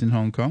based in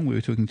Hong Kong. We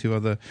were talking to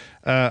other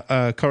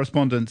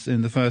correspondents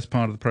in the first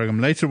part of the programme.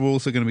 Later, we're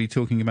also going to be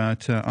talking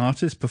about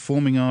artists,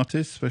 performing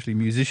artists, especially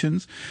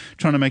musicians,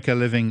 trying to make a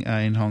living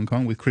in Hong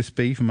Kong with Chris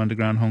B from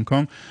Underground Hong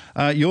Kong.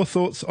 Your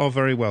thoughts are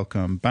very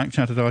welcome.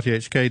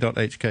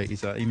 Backchat@rthk.hk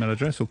is our email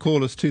address, or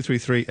call us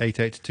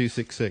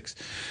 233-88266.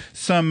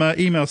 Some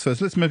emails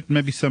first. Let's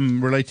maybe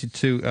some related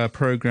to our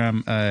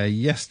programme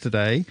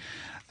yesterday.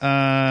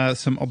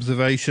 Some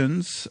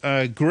observations.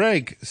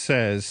 Greg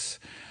says,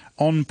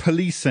 on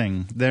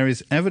policing, there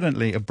is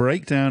evidently a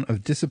breakdown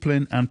of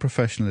discipline and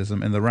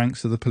professionalism in the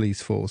ranks of the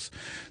police force.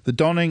 The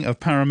donning of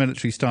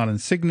paramilitary-style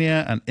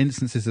insignia and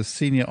instances of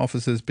senior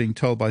officers being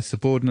told by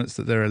subordinates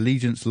that their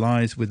allegiance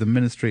lies with the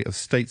Ministry of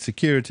State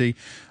Security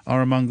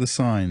are among the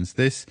signs.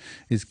 This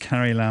is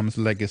Carrie Lam's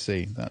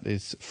legacy. That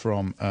is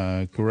from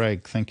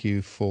Greg. Thank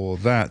you for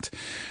that.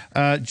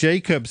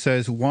 Jacob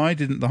says, why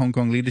didn't the Hong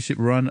Kong leadership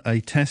run a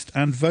test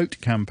and vote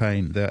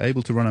campaign? They're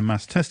able to run a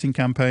mass testing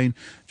campaign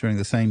during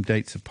the same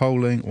dates of polling.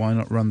 Why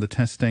not run the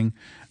testing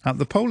at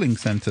the polling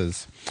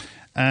centres?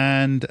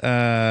 And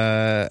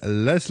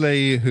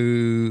Leslie,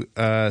 who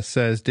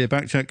says, Dear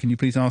Backchat, can you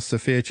please ask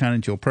Sophia Chan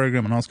into your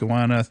programme and ask her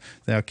why on earth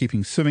they are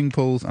keeping swimming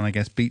pools and I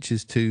guess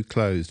beaches too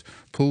closed?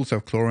 Pools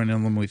have chlorine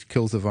in them which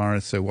kills the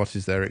virus, so what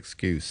is their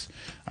excuse?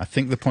 I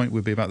think the point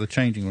would be about the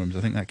changing rooms.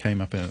 I think that came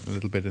up a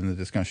little bit in the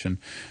discussion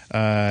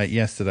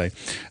yesterday.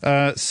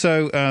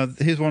 So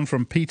here's one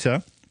from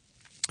Peter.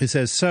 It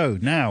says, so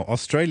now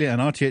Australia and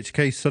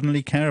RTHK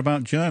suddenly care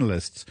about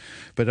journalists,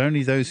 but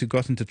only those who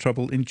got into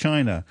trouble in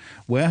China.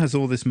 Where has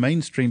all this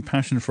mainstream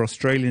passion for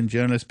Australian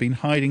journalists been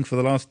hiding for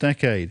the last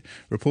decade?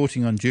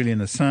 Reporting on Julian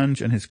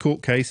Assange and his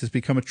court case has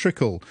become a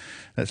trickle.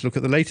 Let's look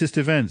at the latest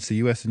events. The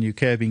US and UK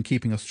have been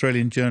keeping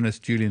Australian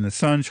journalist Julian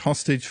Assange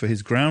hostage for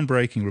his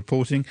groundbreaking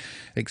reporting,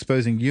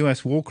 exposing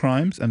US war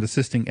crimes and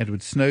assisting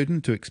Edward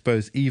Snowden to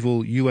expose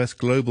evil US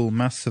global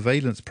mass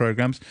surveillance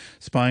programs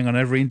spying on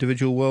every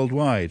individual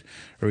worldwide.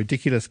 A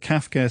ridiculous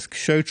Kafkaesque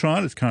show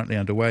trial is currently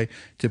underway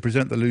to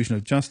present the illusion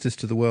of justice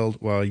to the world,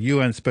 while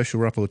UN Special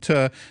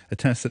Rapporteur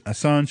attests that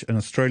Assange, an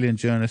Australian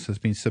journalist, has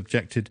been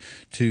subjected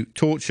to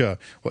torture.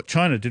 What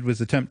China did was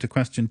attempt to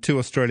question two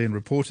Australian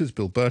reporters,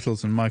 Bill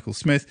Birtles and Michael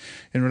Smith,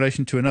 in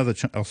relation to another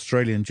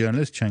Australian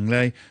journalist, Cheng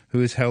Lei,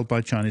 who is held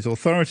by Chinese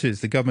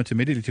authorities. The government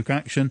immediately took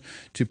action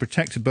to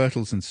protect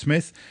Birtles and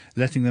Smith,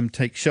 letting them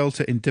take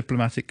shelter in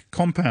diplomatic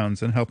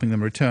compounds and helping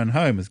them return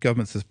home, as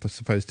governments are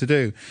supposed to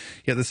do.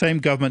 Yet the same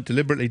government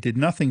deliberately did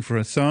nothing for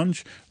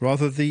Assange,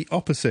 rather the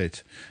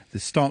opposite. The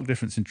stark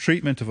difference in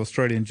treatment of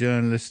Australian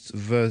journalists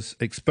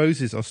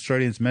exposes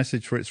Australia's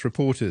message for its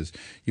reporters.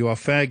 You are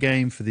fair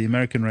game for the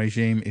American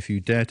regime if you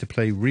dare to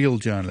play real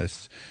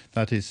journalists.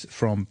 That is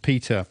from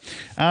Peter.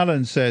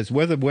 Alan says,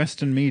 whether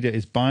Western media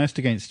is biased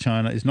against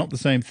China is not the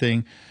same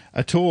thing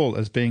at all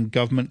as being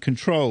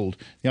government-controlled.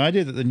 The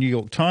idea that the New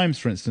York Times,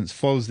 for instance,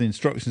 follows the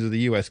instructions of the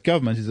US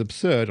government is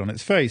absurd on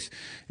its face.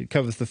 It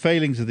covers the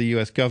failings of the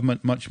US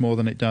government much more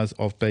than it does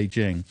of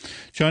Beijing.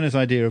 China's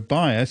idea of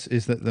bias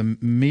is that the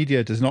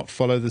media does not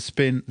follow the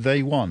spin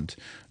they want.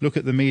 Look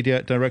at the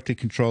media directly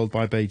controlled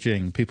by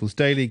Beijing. People's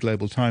Daily,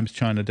 Global Times,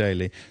 China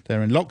Daily.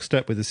 They're in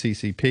lockstep with the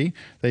CCP.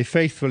 They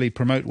faithfully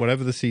promote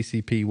whatever the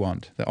CCP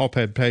want. Their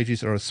op-ed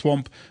pages are a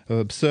swamp of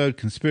absurd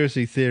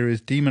conspiracy theories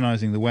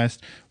demonizing the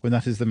West when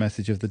that is the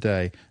message of the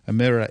day, a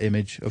mirror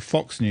image of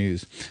Fox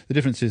News. The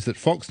difference is that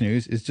Fox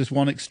News is just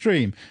one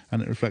extreme,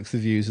 and it reflects the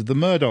views of the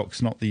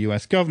Murdochs, not the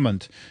US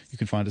government. You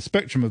can find a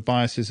spectrum of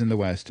biases in the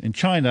West. In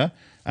China,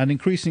 and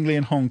increasingly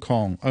in Hong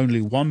Kong,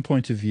 only one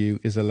point of view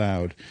is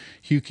allowed.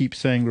 Hugh keeps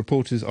saying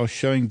reporters are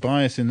showing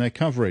bias in their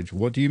coverage.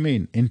 What do you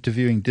mean?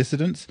 Interviewing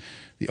dissidents?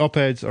 The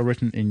op-eds are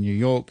written in New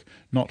York,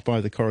 not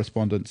by the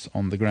correspondents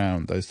on the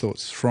ground. Those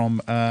thoughts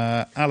from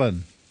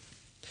Alan.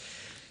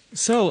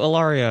 So,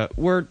 Ilaria,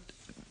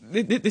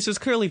 this is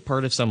clearly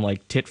part of some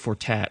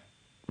tit-for-tat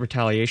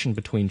retaliation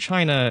between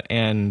China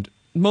and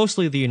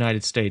mostly the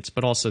United States,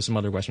 but also some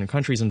other Western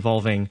countries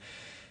involving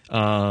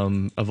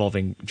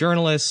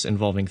journalists,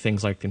 involving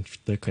things like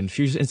the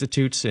Confucius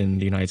Institutes in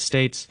the United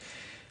States.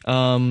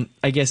 I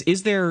guess,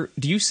 do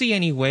you see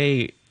any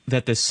way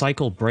that this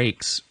cycle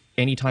breaks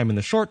anytime in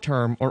the short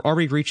term, or are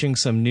we reaching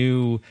some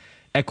new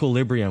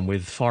equilibrium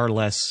with far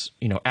less,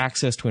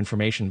 access to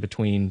information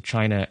between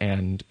China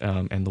and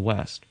the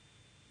West?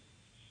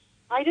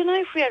 I don't know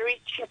if we are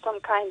reaching some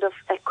kind of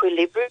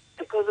equilibrium,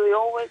 because we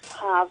always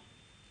have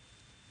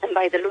And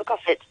by the look of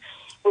it,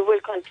 we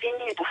will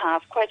continue to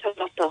have quite a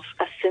lot of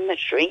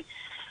asymmetry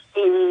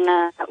in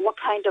what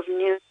kind of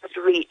news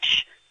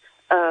reach,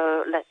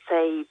 let's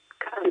say,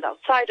 comes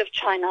outside of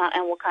China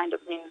and what kind of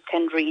news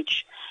can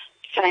reach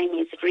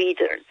Chinese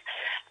readers.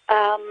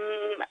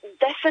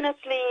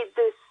 Definitely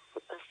this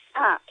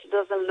spat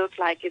doesn't look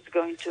like it's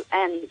going to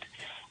end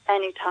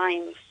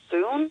anytime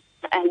soon,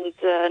 and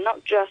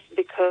not just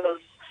because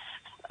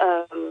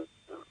of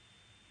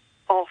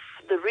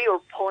the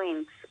real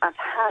points at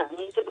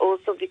hand,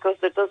 also because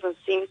there doesn't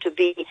seem to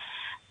be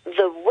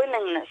the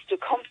willingness to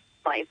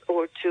compromise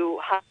or to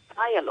have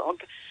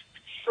dialogue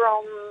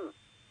from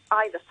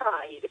either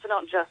side. It's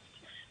not just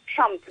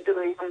Trump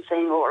doing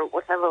something or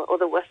whatever, or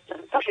the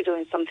Western country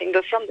doing something,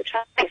 but from the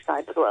Chinese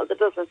side as well. There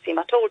doesn't seem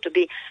at all to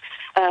be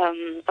a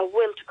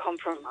will to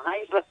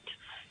compromise, but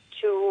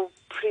to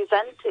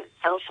present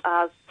itself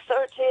as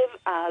assertive,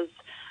 as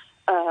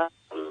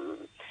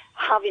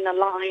having a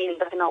line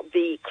that cannot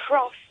be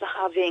crossed,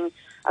 having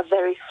a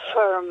very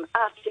firm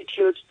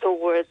attitude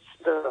towards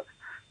the,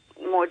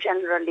 more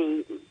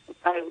generally,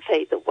 I would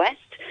say, the West.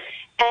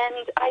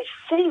 And I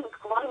think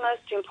one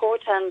most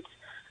important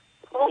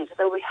point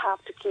that we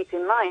have to keep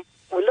in mind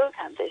when we look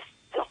at this,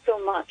 not so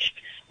much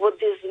what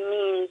this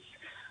means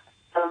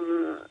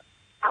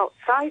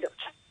outside of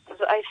China.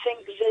 So I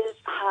think this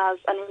has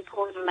an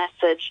important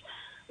message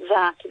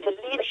that the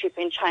leadership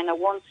in China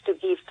wants to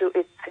give to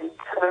its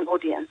internal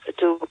audience,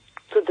 to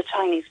the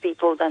Chinese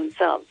people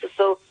themselves.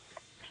 So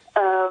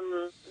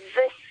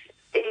this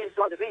is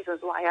one of the reasons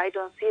why I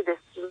don't see this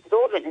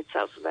resolving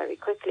itself very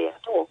quickly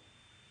at all.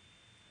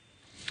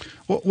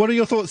 What are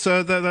your thoughts?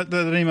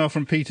 That email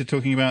from Peter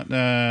talking about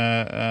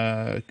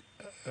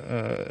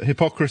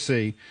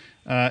hypocrisy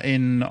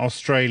in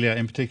Australia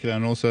in particular,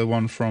 and also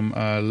one from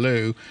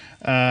Lou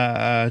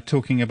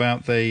talking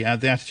about the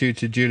attitude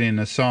to Julian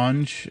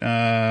Assange,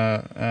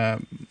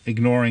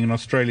 ignoring an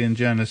Australian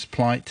journalist's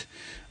plight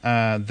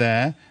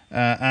there,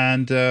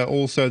 and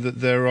also that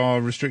there are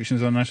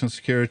restrictions on national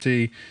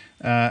security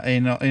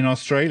in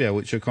Australia,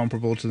 which are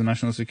comparable to the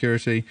national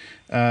security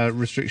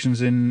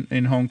restrictions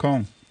in Hong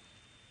Kong.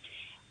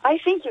 I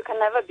think you can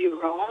never be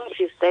wrong if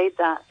you say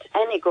that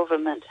any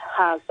government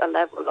has a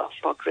level of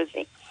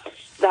hypocrisy.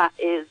 That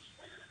is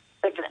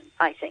evident,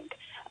 I think.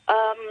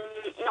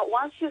 Now,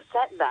 once you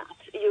said that,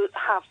 you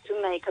have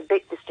to make a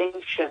big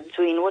distinction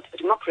between what a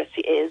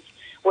democracy is,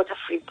 what a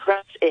free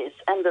press is,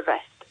 and the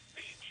rest.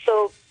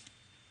 So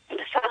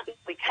the fact that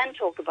we can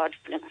talk about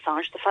Julian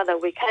Assange, the fact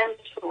that we can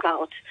talk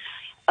about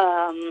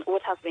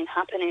what has been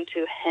happening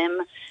to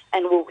him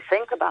and what we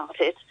think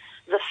about it,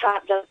 the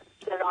fact that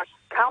there are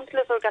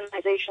countless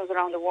organizations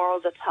around the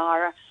world that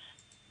are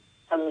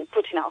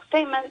putting out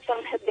statements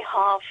on his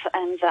behalf,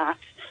 and that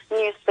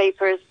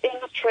newspapers in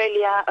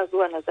Australia as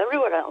well as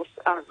everywhere else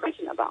are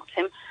writing about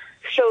him,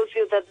 shows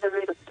you that there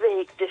is a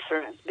big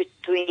difference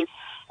between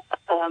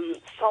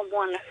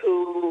someone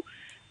who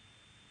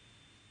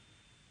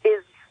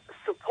is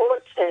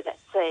supported, let's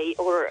say,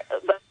 or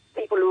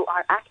people who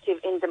are active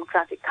in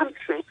democratic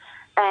countries,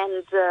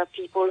 and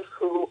people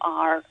who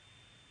are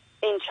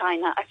in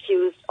China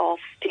accused of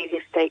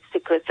stealing state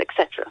secrets,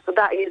 etc. So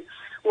that is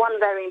one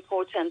very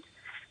important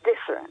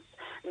difference.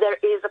 There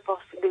is a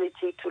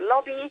possibility to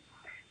lobby,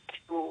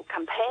 to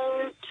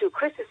campaign, to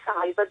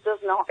criticize, that does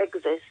not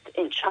exist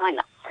in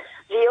China.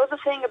 The other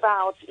thing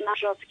about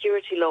national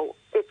security law,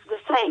 it's the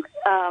same.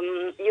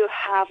 You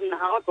have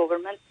now a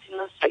government in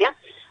Australia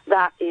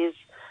that is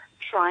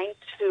trying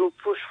to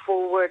push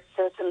forward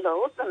certain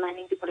laws that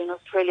many people in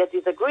Australia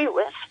disagree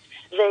with.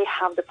 They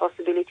have the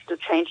possibility to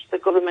change the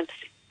government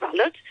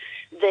ballot.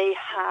 They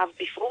have,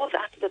 before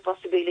that, the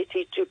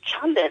possibility to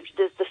challenge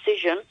this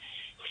decision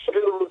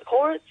through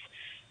courts,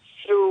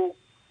 through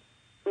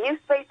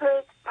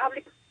newspapers,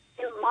 public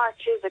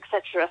marches,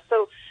 etc.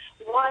 So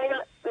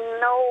while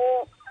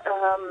no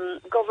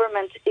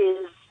government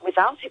is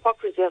without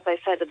hypocrisy, as I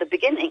said at the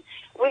beginning,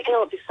 we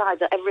cannot decide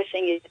that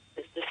everything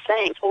is the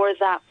same, or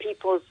that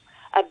people's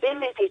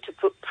ability to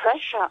put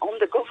pressure on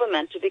the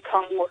government to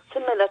become more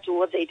similar to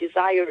what they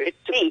desire it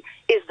to be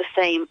is the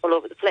same all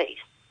over the place.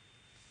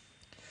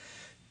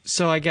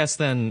 So I guess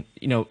then,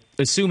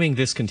 assuming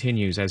this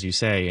continues, as you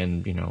say,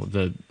 and,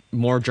 the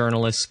more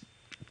journalists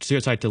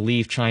decide to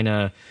leave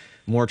China,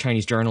 more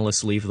Chinese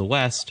journalists leave the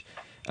West,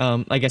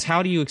 I guess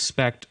how do you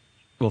expect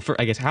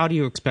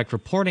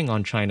reporting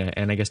on China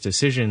and, I guess,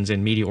 decisions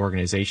in media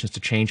organizations to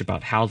change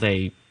about how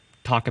they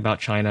talk about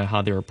China,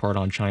 how they report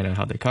on China,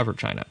 how they cover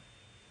China?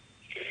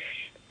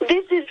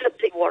 This is a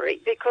big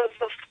worry because,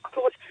 of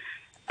course,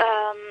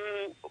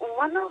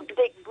 one of the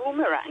big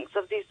boomerangs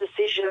of these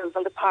decisions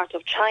on the part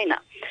of China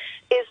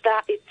is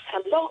that it's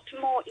a lot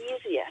more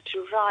easier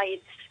to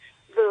write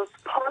those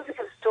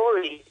positive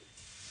stories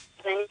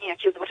than any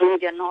accused of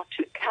media not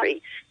to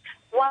carry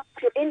once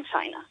you're in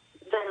China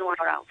than when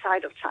you're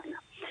outside of China.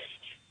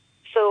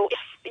 So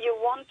if you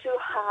want to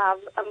have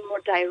a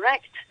more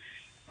direct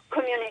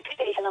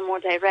communication, a more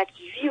direct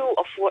view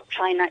of what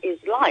China is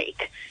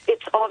like,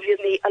 it's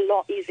obviously a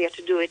lot easier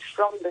to do it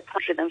from the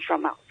country than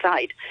from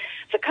outside.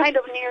 The kind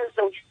of news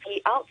that we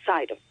see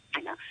outside of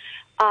China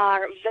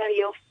are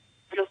very often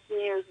just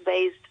news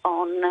based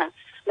on,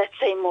 let's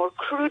say, more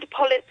crude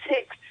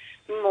politics,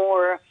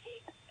 more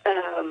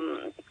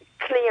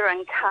clear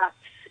and cut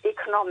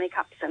economic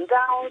ups and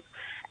downs,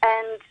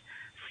 and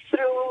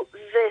through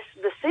this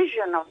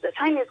decision of the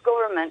Chinese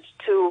government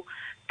to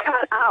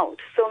cut out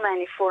so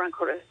many foreign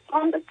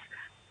correspondents,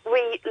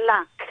 we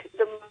lack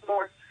the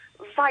more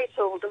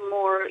vital, the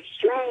more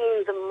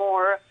humane, the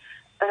more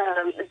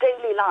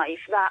daily life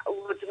that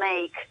would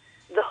make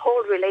the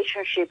whole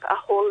relationship a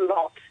whole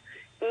lot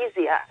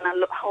easier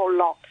and a whole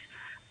lot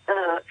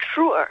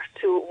truer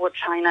to what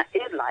China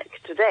is like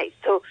today.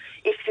 So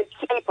if you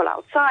keep people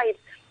outside,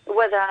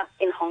 whether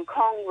in Hong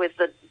Kong with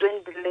the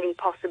dwindling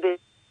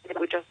possibility that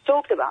we just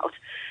talked about,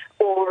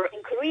 or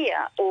in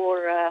Korea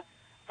or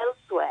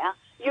elsewhere,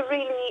 you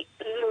really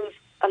lose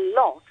a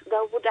lot.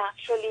 That would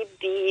actually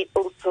be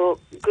also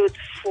good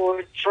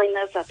for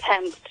China's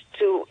attempt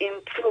to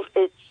improve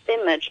its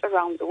image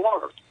around the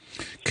world.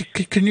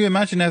 Can you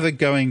imagine ever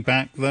going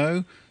back,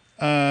 though?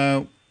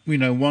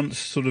 Once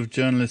sort of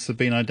journalists have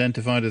been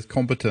identified as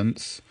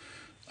competent,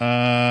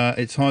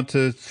 it's hard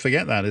to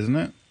forget that, isn't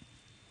it?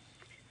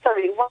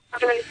 Sorry, what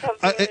journalists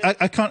have been...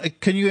 I can't.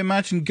 Can you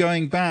imagine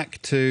going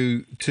back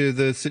to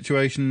the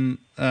situation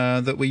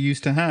that we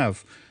used to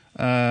have?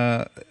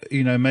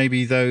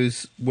 Maybe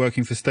those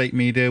working for state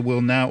media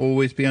will now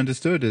always be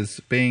understood as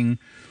being,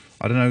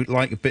 I don't know,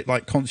 like a bit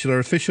like consular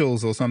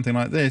officials or something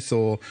like this,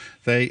 or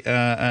they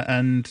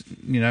and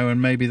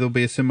maybe there'll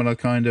be a similar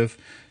kind of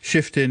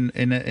shift in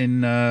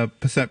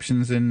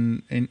perceptions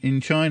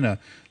in China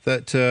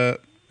that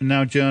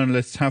now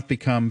journalists have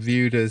become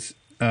viewed as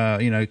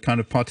kind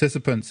of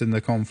participants in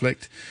the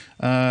conflict.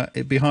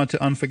 It'd be hard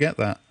to forget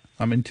that.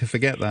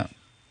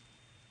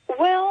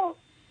 Well,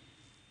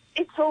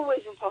 it's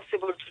always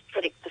impossible to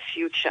predict the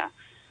future.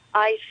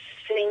 I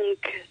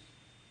think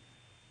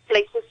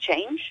places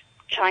change.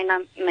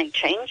 China may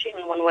change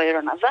in one way or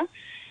another.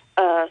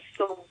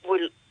 So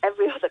will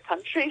every other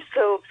country.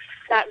 So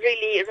that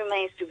really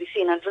remains to be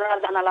seen. And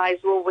rather analyze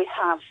what we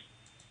have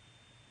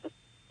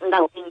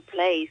now in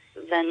place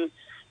than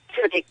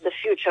predict the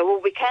future.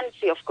 What we can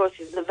see, of course,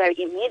 is the very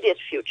immediate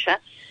future.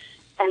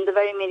 And the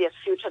very immediate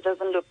future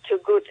doesn't look too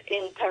good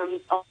in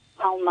terms of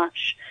how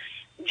much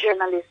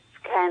journalists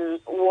can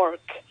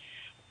work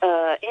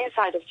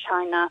inside of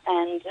China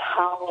and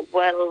how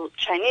well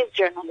Chinese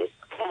journalists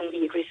can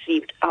be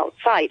received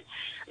outside.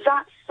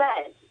 That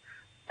said,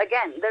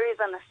 again, there is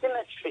an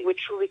asymmetry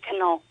which we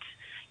cannot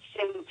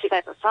simply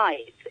set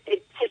aside.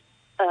 It is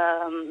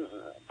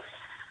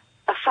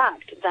a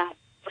fact that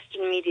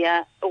Western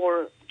media,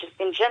 or just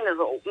in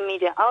general,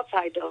 media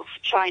outside of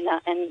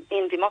China and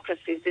in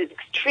democracies, is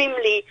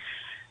extremely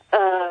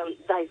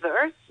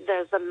diverse.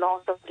 There's a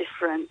lot of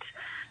different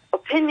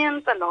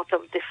opinions, a lot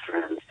of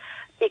different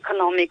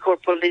economic or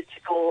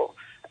political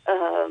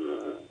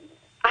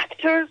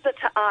actors that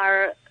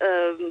are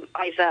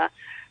either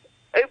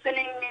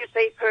opening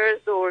newspapers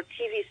or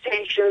TV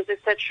stations,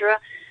 etc.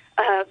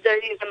 There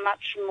is a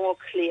much more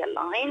clear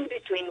line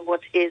between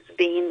what is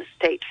being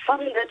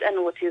state-funded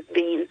and what is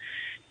being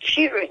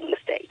cheering the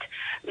state.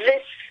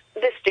 This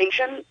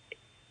distinction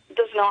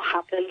does not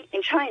happen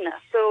in China.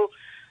 So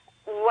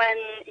when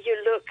you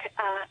look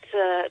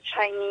at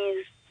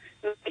Chinese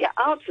media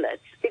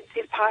outlets, it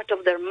is part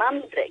of their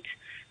mandate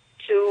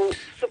to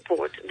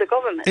support the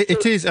government.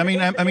 It is. I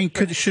mean,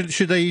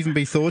 should they even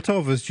be thought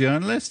of as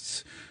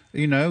journalists?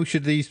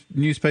 Should these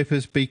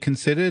newspapers be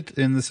considered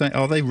in the same?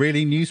 Are they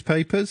really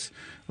newspapers,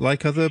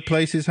 like other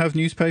places have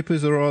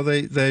newspapers, or are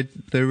they're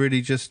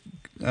really just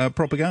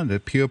propaganda,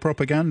 pure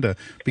propaganda?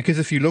 Because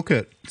if you look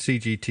at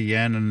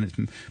CGTN and it's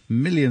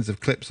millions of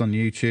clips on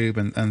YouTube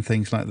and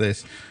things like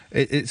this,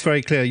 it's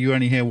very clear you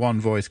only hear one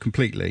voice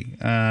completely,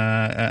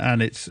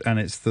 and it's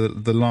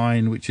the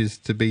line which is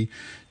to be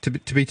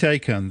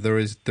taken. There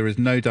is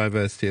no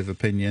diversity of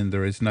opinion.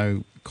 There is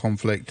no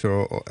conflict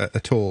or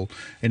at all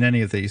in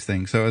any of these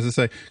things. So, as I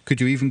say, could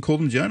you even call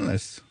them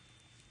journalists?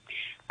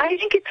 I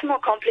think it's more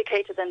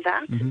complicated than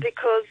that,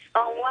 because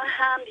on one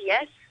hand,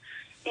 yes,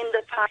 in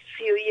the past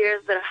few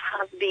years there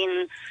has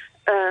been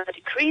a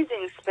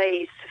decreasing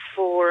space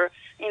for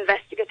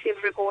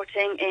investigative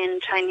reporting in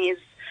Chinese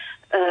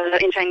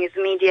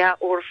media,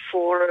 or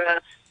for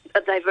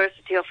a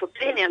diversity of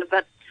opinion,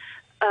 but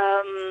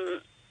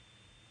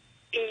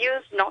it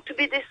used not to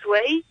be this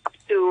way up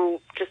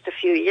to just a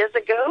few years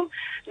ago.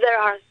 There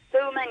are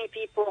so many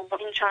people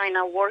in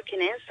China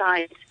working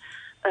inside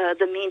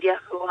the media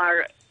who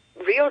are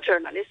real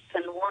journalists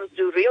and want to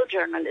do real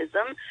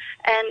journalism,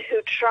 and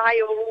who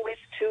try always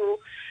to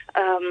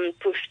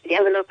push the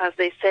envelope, as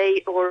they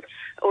say, or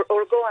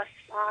go as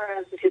far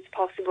as it is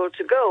possible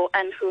to go,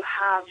 and who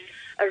have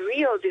a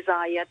real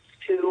desire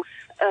to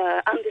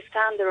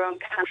understand their own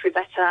country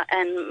better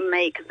and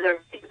make their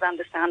kids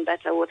understand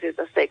better what is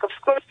at stake. Of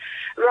course,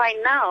 right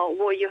now,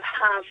 what you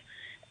have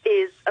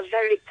is a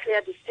very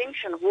clear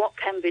distinction of what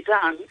can be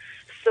done.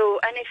 So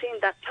anything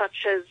that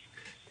touches,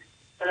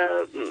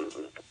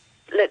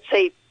 let's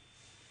say,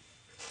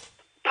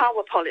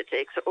 power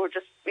politics or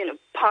just,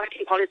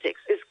 party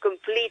politics is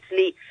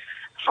completely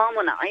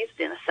harmonized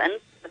in a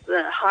sense.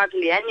 There's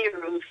hardly any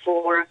room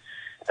for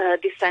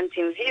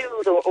dissenting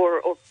views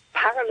or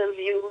parallel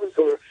views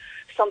or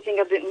something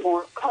a bit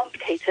more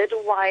complicated,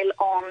 while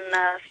on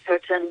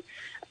certain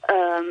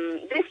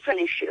different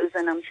issues,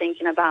 and I'm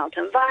thinking about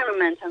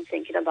environment, I'm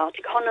thinking about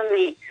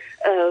economy.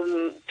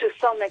 To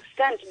some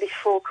extent,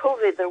 before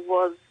COVID, there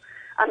was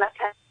an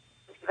attempt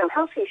on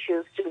health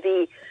issues to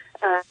be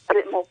a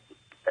bit more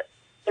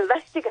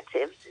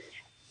investigative.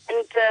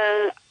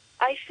 And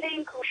I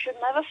think we should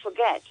never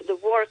forget the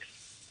work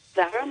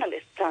that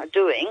journalists are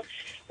doing,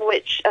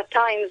 which at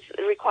times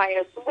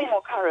requires way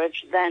more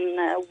courage than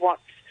what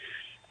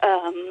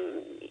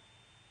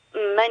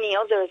many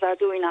others are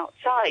doing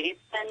outside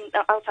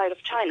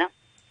of China,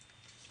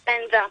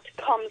 and that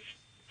comes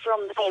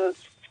from the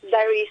same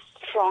very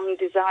strong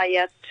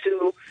desire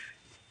to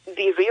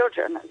be real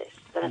journalists.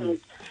 And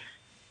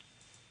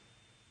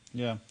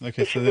yeah,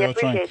 okay, so they are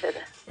trying.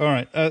 All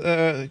right,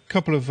 a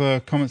couple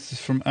of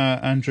comments from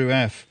Andrew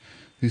F.,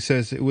 who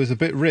says it was a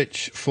bit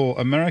rich for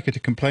America to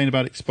complain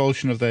about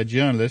expulsion of their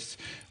journalists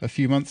a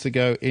few months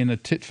ago in a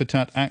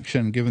tit-for-tat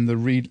action, given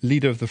the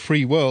leader of the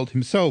free world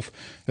himself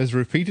has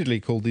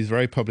repeatedly called these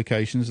very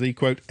publications the,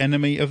 quote,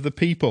 enemy of the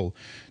people.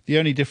 The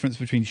only difference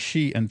between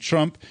Xi and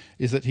Trump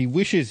is that he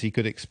wishes he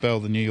could expel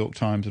the New York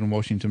Times and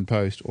Washington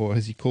Post, or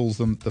as he calls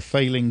them, the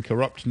failing,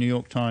 corrupt New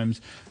York Times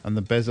and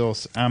the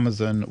Bezos,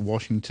 Amazon,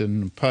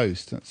 Washington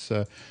Post. That's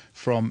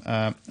from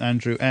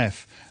Andrew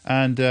F.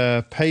 And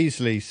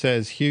Paisley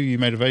says, Hugh, you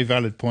made a very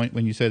valid point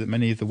when you say that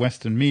many of the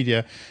Western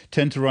media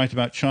tend to write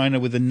about China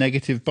with a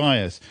negative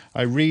bias.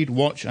 I read,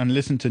 watch and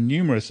listen to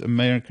numerous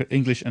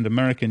English and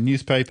American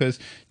newspapers,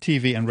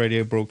 TV and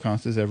radio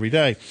broadcasters every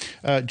day.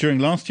 During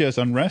last year's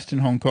unrest in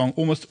Hong Kong,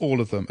 almost all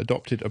of them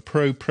adopted a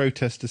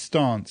pro-protester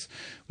stance,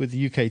 with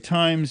the UK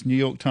Times, New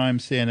York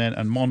Times, CNN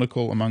and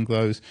Monocle among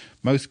those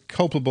most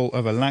culpable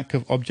of a lack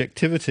of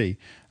objectivity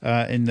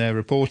in their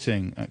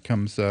reporting.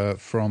 Comes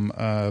from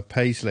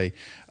Paisley.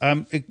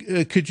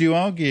 Could you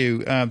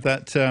argue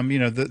that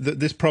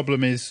this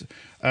problem is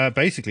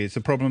basically it's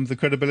a problem of the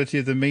credibility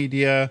of the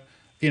media,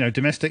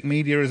 domestic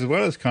media as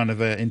well as kind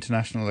of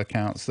international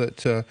accounts,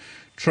 that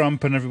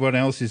Trump and everyone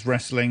else is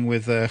wrestling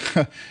with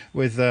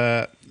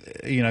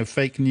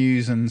fake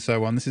news and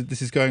so on.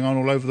 This is going on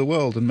all over the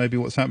world, and maybe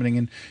what's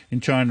happening in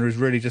China is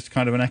really just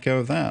kind of an echo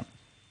of that.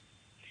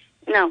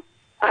 No,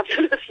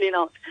 absolutely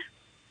not.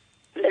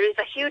 There is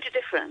a huge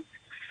difference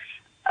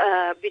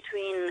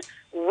between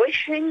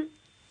wishing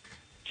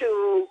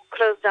to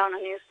close down a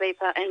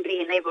newspaper and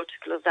being able to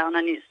close down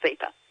a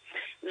newspaper.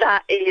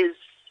 That is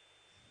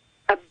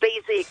a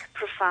basic,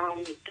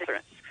 profound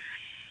difference.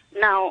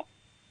 Now,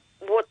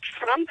 what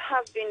Trump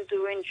has been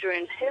doing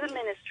during his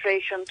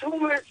administration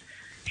towards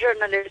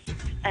journalists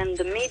and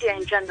the media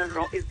in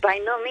general is by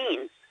no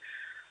means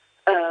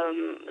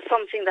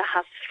something that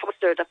has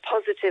fostered a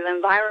positive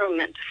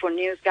environment for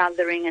news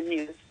gathering and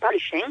news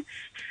publishing.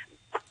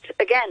 But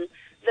again,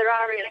 there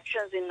are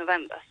elections in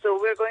November, so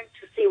we're going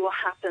to see what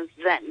happens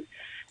then.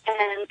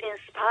 And in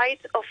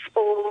spite of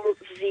all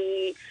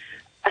the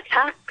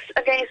attacks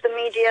against the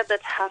media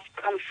that have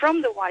come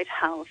from the White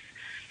House,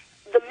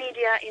 the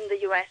media in the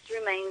U.S.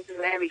 remains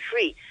very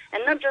free.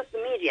 And not just the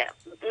media,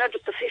 not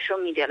just official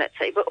media, let's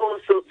say, but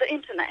also the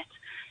Internet.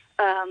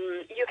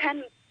 You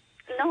can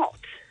not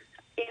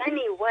in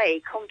any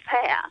way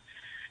compare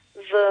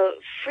the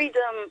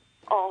freedom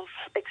of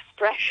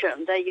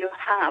expression that you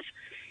have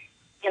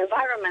in an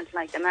environment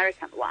like the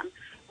American one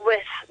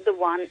with the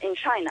one in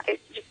China.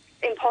 It's just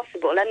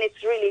impossible, and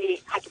it's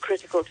really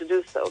hypocritical to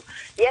do so.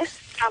 Yes,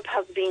 Trump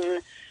has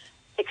been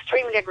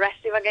extremely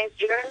aggressive against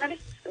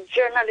journalists.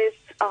 Journalists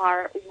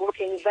are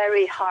working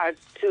very hard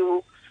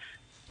to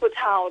put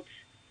out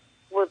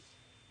what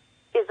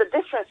is a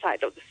different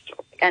side of the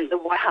story, and the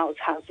White House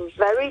has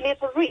very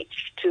little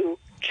reach to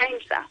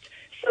change that.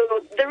 So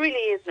there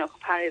really is no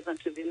comparison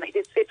to be made.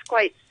 It's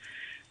quite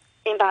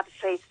in bad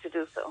faith to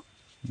do so.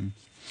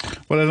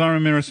 Well, Elara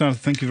Mirasad,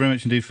 thank you very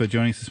much indeed for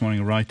joining us this morning,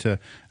 a writer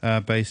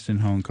based in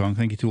Hong Kong.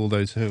 Thank you to all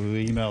those who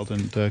emailed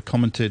and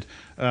commented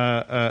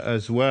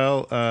as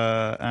well.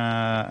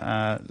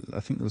 I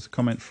think there was a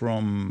comment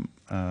from...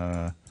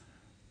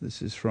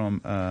 this is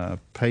from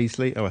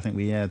Paisley. I think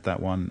we aired that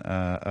one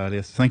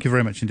earlier. So thank you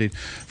very much indeed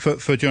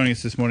for joining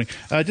us this morning.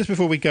 Just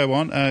before we go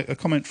on, a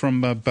comment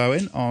from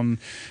Bowen on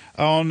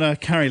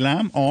Carrie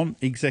Lam on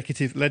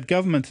executive-led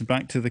government and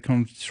back to the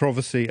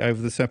controversy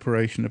over the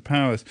separation of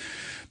powers.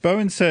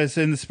 Bowen says,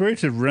 in the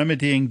spirit of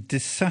remedying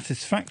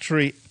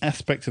dissatisfactory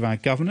aspects of our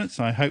governance,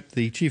 I hope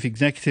the chief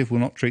executive will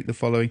not treat the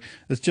following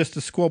as just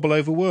a squabble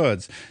over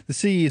words. The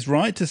CE is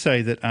right to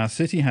say that our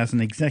city has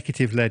an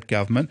executive-led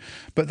government,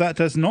 but that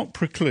does not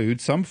preclude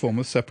include some form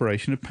of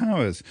separation of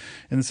powers.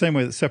 In the same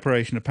way that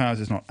separation of powers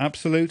is not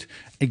absolute,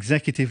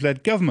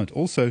 executive-led government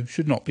also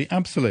should not be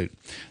absolute.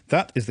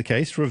 That is the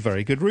case for a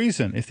very good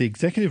reason. If the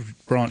executive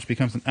branch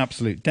becomes an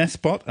absolute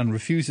despot and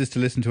refuses to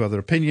listen to other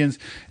opinions,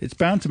 it's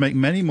bound to make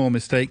many more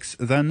mistakes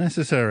than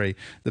necessary,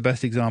 the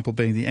best example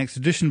being the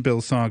extradition bill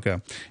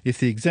saga. If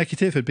the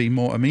executive had been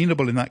more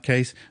amenable in that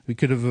case, we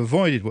could have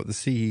avoided what the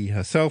CE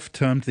herself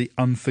termed the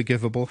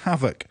unforgivable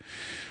havoc.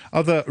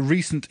 Other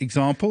recent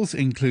examples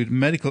include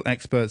medical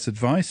experts'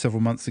 advice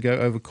several months ago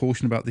over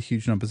caution about the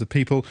huge numbers of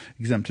people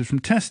exempted from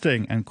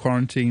testing and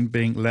quarantine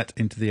being let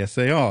into the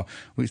SAR,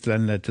 which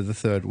then led to the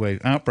third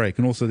wave outbreak,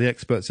 and also the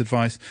experts'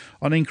 advice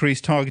on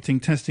increased targeting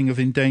testing of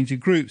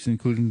endangered groups,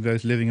 including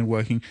those living and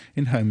working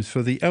in homes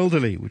for the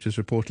elderly, which is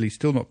reportedly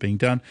still not being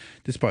done,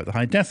 despite the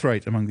high death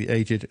rate among the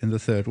aged in the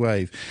third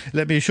wave.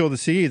 Let me assure the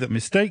CE that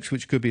mistakes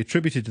which could be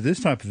attributed to this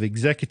type of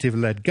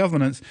executive-led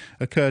governance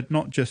occurred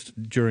not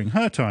just during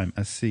her time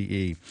as CE.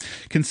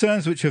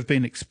 Concerns which have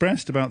been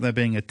expressed about there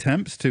being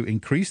attempts to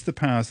increase the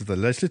powers of the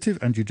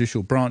legislative and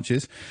judicial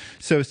branches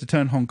so as to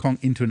turn Hong Kong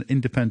into an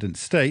independent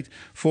state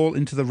fall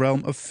into the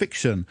realm of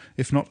fiction,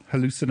 if not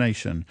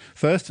hallucination.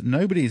 First,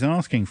 nobody is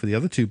asking for the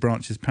other two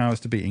branches' powers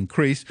to be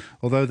increased,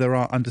 although there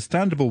are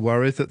understandable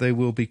worries that they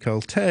will be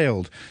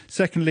curtailed.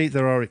 Secondly,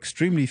 there are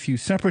extremely few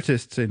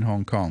separatists in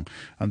Hong Kong,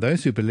 and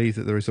those who believe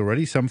that there is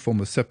already some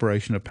form of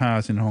separation of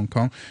powers in Hong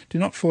Kong do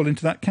not fall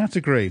into that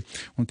category.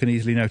 One can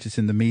easily notice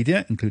in the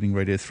media, including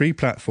Radio 3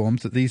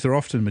 platforms, that these are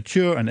often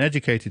mature and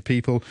educated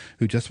people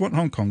who just want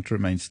Hong Kong to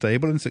remain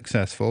stable and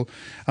successful.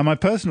 And my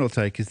personal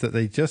take is that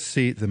they just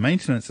see the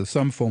maintenance of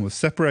some form of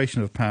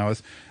separation of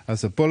powers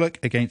as a bulwark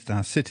against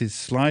our cities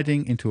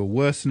sliding into a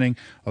worsening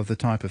of the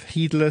type of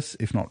heedless,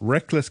 if not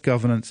reckless,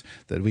 governance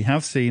that we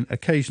have seen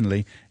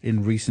occasionally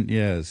in recent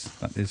years.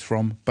 That is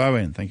from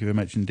Bowen. Thank you very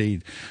much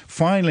indeed.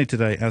 Finally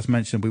today, as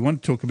mentioned, we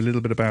want to talk a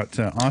little bit about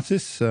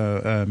artists,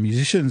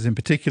 musicians in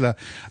particular,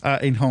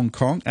 in Hong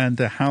Kong, and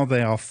how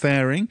they are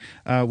faring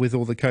with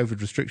all the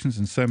COVID restrictions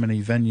and so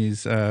many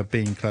venues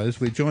being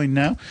closed. We're joined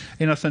now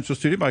in our central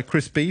studio by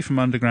Chris B from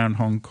Underground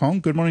Hong Kong.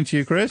 Good morning to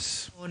you,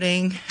 Chris.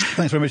 Morning.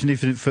 Thanks very much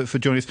indeed for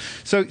joining us.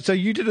 So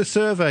you did a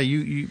survey.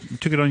 You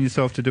took it on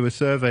yourself to do a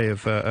survey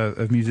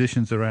of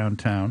musicians around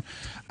town.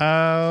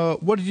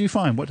 What did you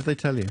find? What did they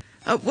tell you?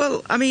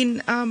 Well, I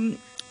mean,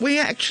 we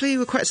actually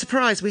were quite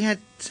surprised. We had...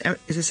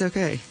 is this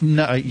okay?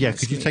 No, yeah.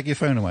 Could you take your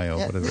phone away or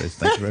whatever it is?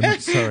 Thank you very much.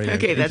 Sorry.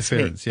 Okay, that's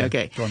me. Yeah,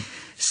 okay. Go on.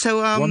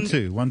 So...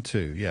 1,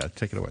 2. Yeah,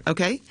 take it away.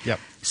 Okay. Yep.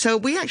 So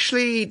we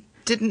actually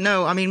didn't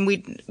know. I mean,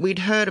 we'd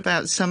heard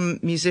about some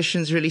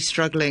musicians really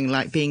struggling,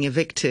 like being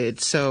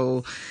evicted.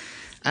 So...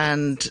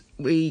 And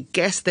we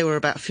guessed there were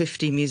about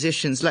 50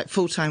 musicians, like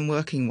full-time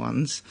working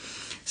ones.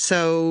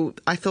 So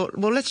I thought,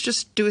 well, let's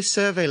just do a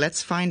survey.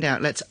 Let's find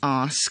out. Let's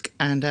ask.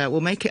 And we'll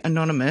make it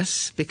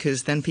anonymous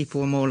because then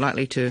people are more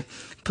likely to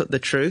put the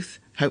truth,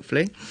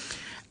 hopefully.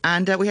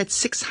 And we had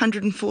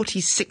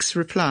 646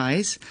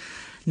 replies.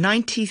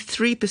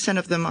 93%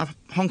 of them are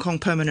Hong Kong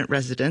permanent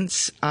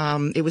residents.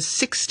 It was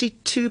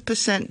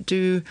 62%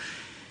 do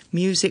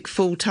music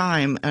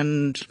full-time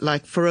and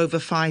like for over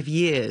 5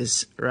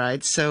 years,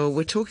 right? So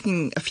we're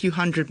talking a few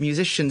hundred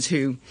musicians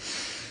who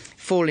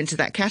fall into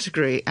that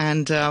category.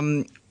 And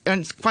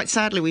quite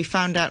sadly, we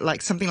found out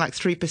like something like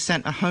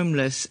 3% are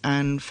homeless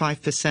and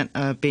 5%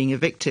 are being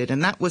evicted.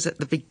 And that was at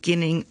the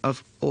beginning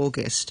of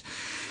August.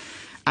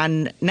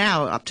 And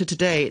now, up to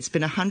today, it's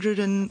been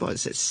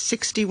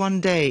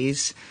 61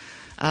 days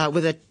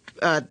with a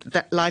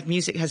that live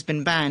music has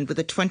been banned, with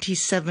a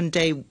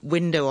 27-day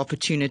window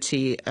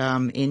opportunity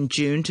in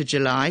June to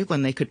July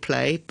when they could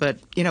play. But,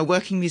 you know,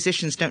 working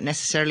musicians don't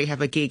necessarily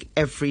have a gig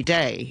every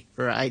day,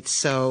 right?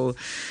 So,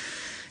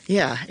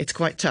 yeah, it's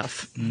quite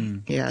tough.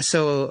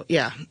 So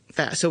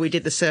we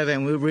did the survey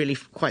and we were really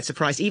quite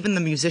surprised. Even the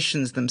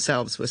musicians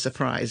themselves were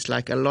surprised.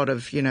 Like a lot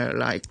of, you know,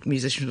 like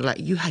musicians were like,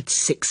 you had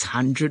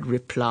 600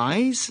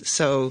 replies?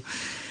 So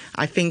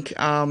I think...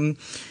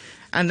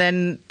 And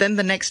then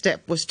the next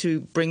step was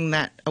to bring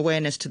that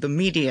awareness to the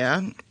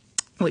media,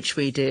 which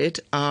we did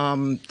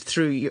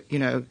through, you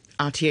know,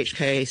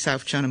 RTHK,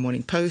 South China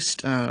Morning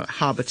Post,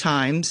 Harbour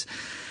Times.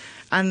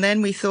 And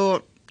then we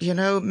thought, you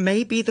know,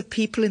 maybe the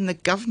people in the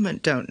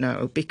government don't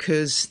know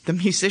because the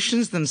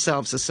musicians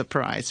themselves are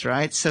surprised,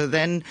 right? So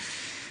then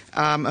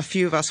a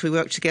few of us, we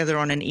worked together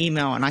on an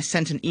email, and I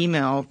sent an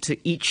email to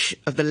each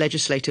of the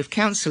legislative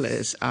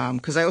councillors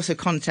because I also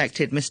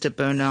contacted Mr.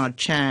 Bernard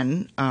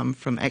Chan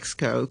from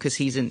EXCO because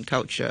he's in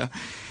culture.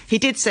 He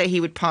did say he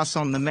would pass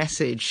on the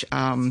message,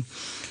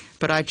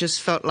 but I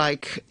just felt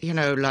like, you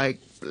know, like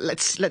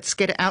let's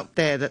get it out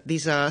there that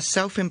these are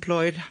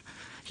self-employed,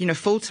 you know,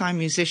 full-time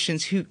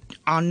musicians who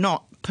are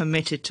not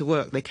permitted to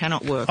work. They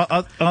cannot work.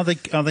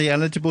 Are they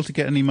eligible to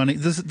get any money?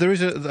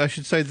 I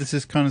should say this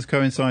is kind of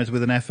coincides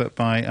with an effort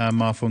by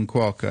Ma Fung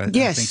Kwok,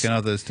 I think, and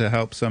others to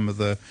help some of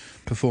the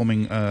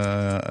performing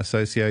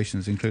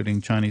associations,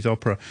 including Chinese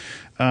opera.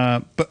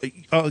 But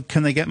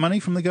can they get money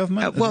from the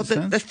government? Well,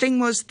 the thing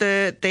was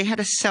they had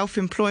a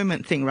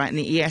self-employment thing, right, in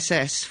the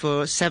ESS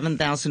for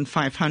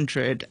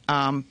 7,500,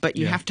 but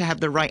you have to have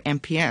the right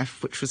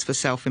MPF, which was for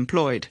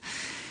self-employed.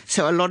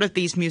 So a lot of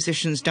these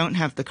musicians don't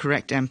have the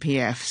correct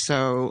MPF,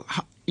 so,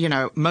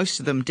 most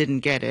of them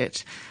didn't get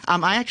it.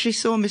 I actually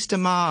saw Mr.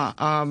 Ma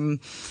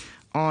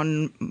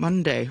on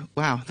Monday.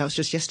 Wow, that was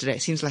just yesterday.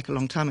 It seems like a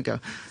long time ago.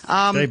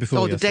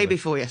 The day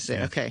before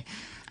yesterday, okay.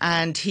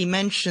 And he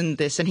mentioned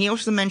this, and he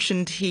also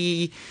mentioned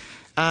he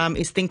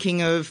is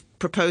thinking of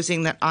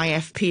proposing that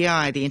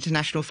IFPI, the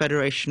International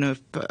Federation of,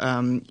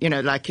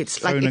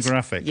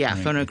 phonographic.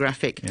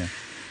 Phonographic. Yeah.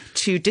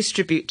 To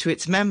distribute to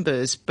its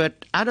members,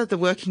 but out of the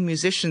working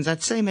musicians,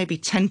 I'd say maybe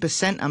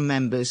 10% are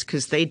members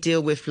because they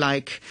deal with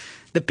like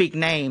the big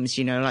names,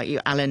 like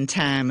your Alan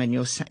Tam and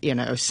your,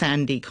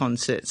 Sandy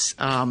concerts.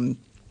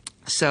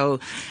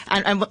 So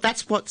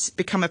that's what's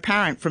become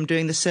apparent from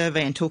doing the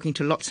survey and talking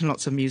to lots and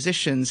lots of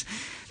musicians.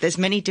 There's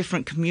many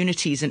different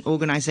communities and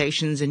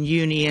organizations and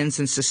unions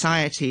and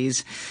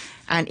societies,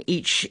 and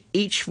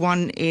each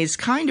one is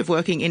kind of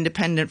working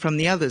independent from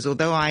the others.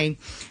 Although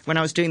when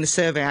I was doing the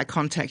survey, I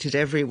contacted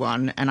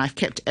everyone, and I've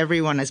kept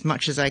everyone as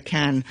much as I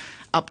can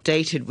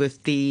updated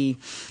with the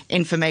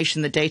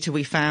information, the data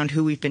we found,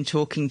 who we've been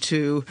talking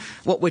to,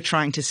 what we're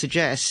trying to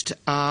suggest.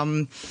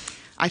 I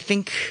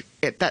think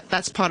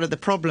that's part of the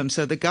problem.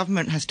 So the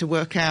government has to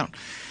work out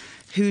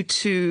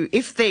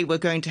if they were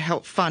going to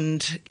help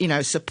fund,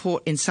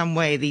 support in some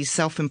way these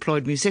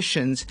self-employed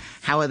musicians,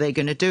 how are they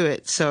going to do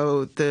it?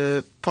 So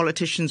the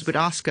politicians would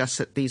ask us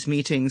at these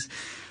meetings,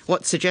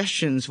 what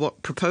suggestions,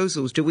 what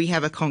proposals? Do we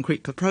have a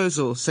concrete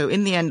proposal? So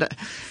in the end,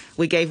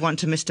 we gave one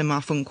to Mr. Ma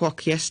Fung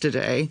Kwok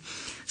yesterday,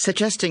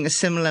 suggesting a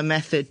similar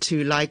method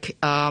to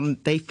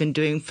they've been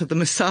doing for the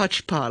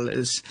massage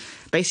parlors,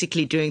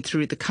 basically doing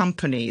through the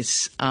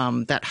companies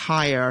that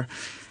hire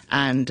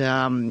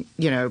and,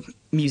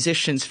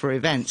 musicians for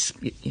events.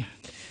 Yeah.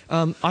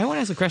 I want to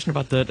ask a question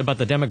about the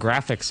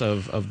demographics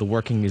of the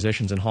working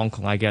musicians in Hong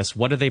Kong. I guess,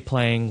 what are they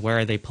playing? Where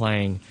are they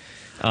playing?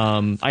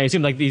 I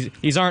assume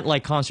these aren't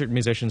like concert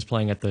musicians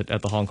playing at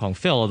the Hong Kong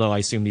Phil, although I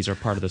assume these are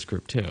part of this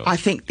group too. I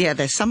think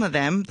there's some of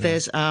them. Yeah.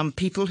 There's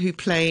people who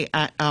play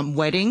at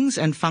weddings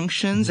and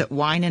functions, at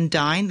wine and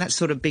dine, that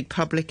sort of big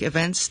public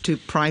events, to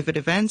private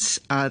events.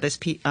 There's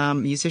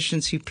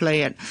musicians who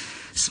play at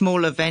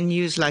smaller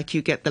venues, like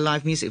you get the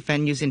live music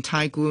venues in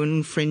Tai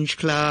Kwun, Fringe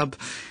Club,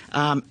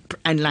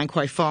 and Lang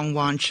Kwai Fong,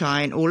 Wan Chai,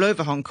 and all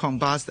over Hong Kong,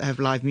 bars that have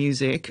live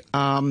music.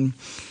 Because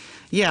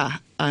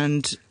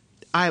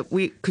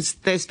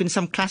there's been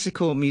some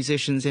classical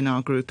musicians in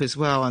our group as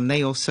well, and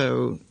they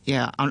also,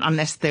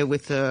 unless they're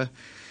with a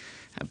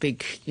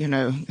big,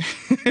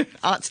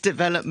 Arts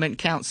Development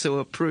Council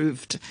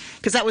approved,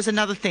 because that was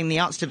another thing. The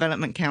Arts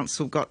Development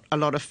Council got a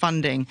lot of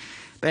funding,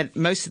 but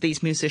most of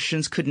these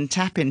musicians couldn't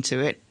tap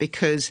into it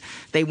because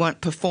they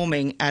weren't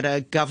performing at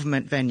a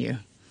government venue.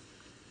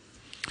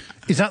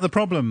 Is that the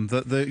problem,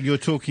 that you're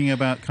talking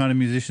about kind of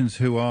musicians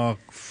who are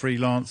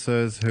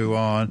freelancers, who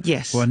are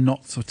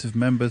not sort of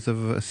members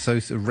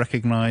of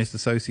recognised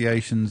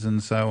associations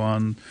and so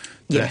on?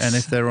 Yes. And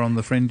if they're on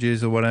the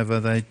fringes or whatever,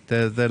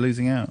 they're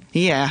losing out.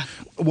 Yeah.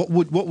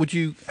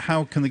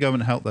 How can the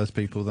government help those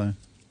people though?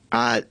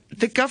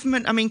 The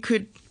government,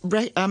 could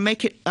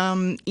make it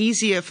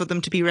easier for them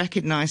to be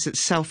recognised as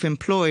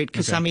self-employed,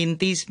 because,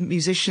 these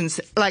musicians,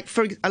 like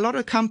for a lot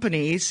of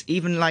companies,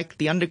 even like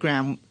the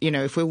underground,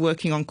 if we're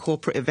working on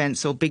corporate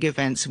events or big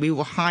events, we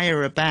will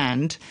hire a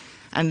band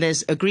and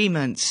there's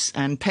agreements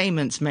and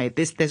payments made.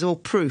 There's all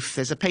proof.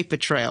 There's a paper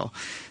trail.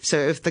 So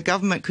if the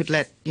government could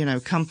let,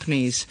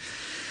 companies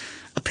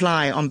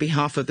apply on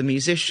behalf of the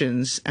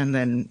musicians, and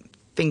then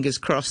fingers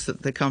crossed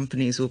that the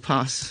companies will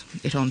pass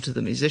it on to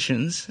the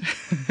musicians.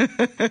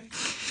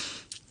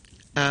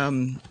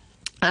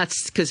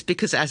 That's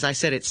because, as I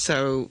said, it's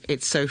so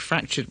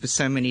fractured with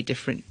so many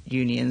different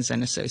unions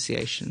and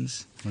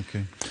associations.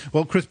 Okay.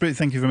 Well, Chris Britt,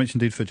 thank you very much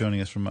indeed for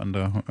joining us from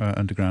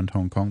Underground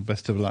Hong Kong.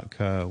 Best of luck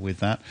with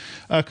that.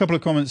 A couple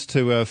of comments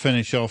to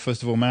finish off.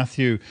 First of all,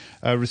 Matthew,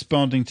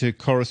 responding to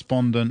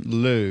correspondent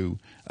Lou.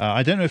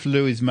 I don't know if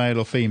Lou is male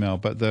or female,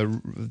 but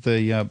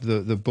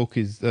the book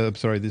is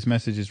this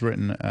message is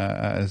written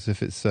as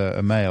if it's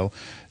a male,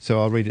 so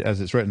I'll read it as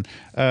it's written.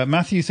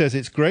 Matthew says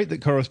it's great that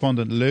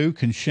correspondent Lou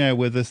can share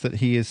with us that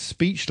he is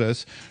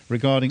speechless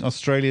regarding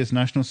Australia's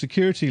national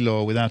security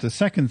law without a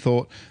second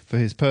thought for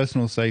his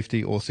personal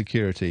safety or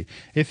security.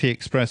 If he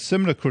expressed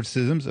similar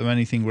criticisms of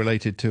anything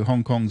related to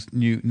Hong Kong's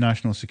new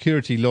national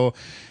security law,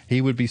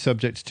 he would be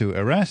subject to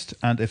arrest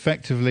and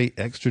effectively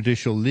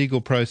extrajudicial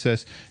legal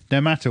process, no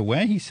matter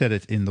where he said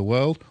it in the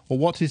world or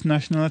what his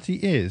nationality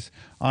is.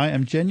 I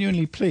am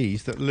genuinely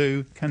pleased that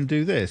Lou can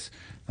do this.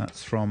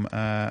 That's from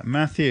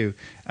Matthew.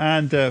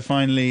 And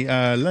finally,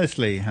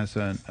 Leslie has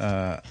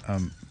a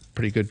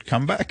pretty good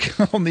comeback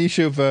on the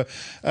issue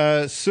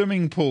of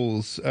swimming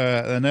pools.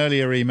 An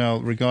earlier email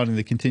regarding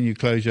the continued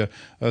closure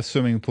of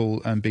swimming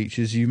pool and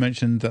beaches. You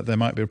mentioned that there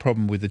might be a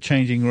problem with the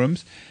changing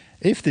rooms.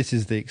 If this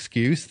is the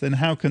excuse, then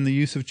how can the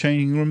use of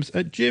changing rooms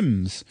at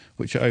gyms,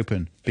 which are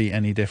open, be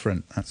any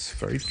different? That's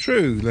very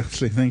true.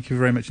 Leslie, thank you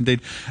very much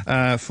indeed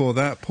for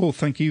that. Paul,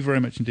 thank you very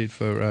much indeed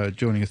for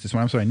joining us this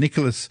morning. I'm sorry,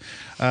 Nicholas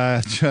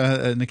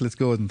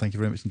Gordon, thank you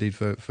very much indeed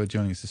for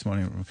joining us this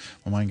morning.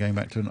 My mind going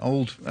back to an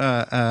old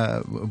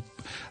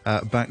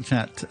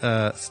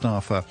Backchat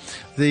staffer.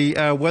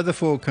 The weather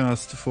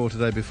forecast for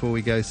today before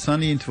we go: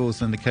 sunny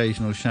intervals and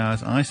occasional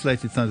showers,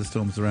 isolated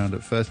thunderstorms around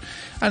at first,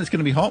 and it's going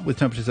to be hot with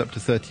temperatures up to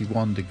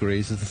 31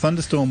 degrees. There's a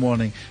thunderstorm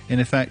warning in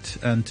effect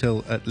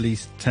until at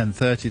least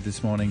 10:30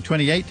 this morning.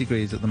 28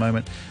 degrees at the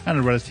moment, and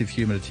a relative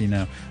humidity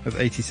now of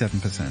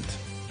 87%.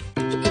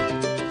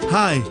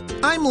 Hi,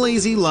 I'm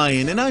Lazy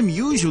Lion, and I'm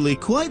usually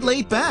quite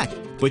laid back,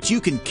 but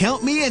you can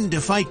count me in to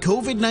fight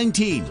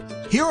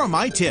COVID-19. Here are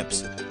my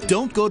tips.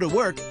 Don't go to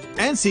work,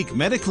 and seek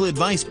medical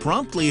advice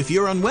promptly if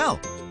you're unwell.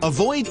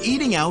 Avoid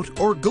eating out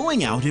or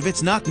going out if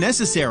it's not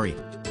necessary.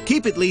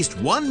 Keep at least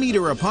 1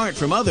 meter apart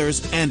from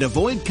others and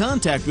avoid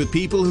contact with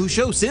people who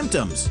show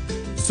symptoms.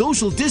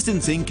 Social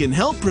distancing can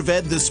help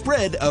prevent the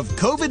spread of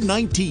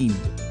COVID-19.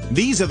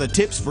 These are the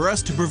tips for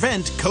us to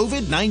prevent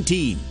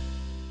COVID-19.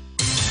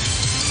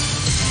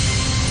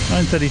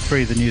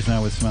 9:33, the news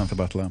now with Samantha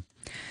Butler.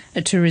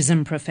 A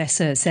tourism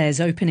professor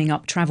says opening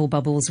up travel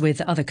bubbles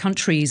with other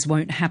countries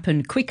won't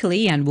happen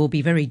quickly and will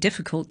be very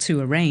difficult to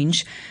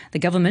arrange. The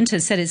government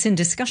has said it's in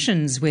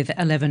discussions with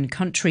 11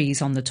 countries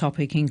on the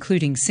topic,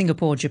 including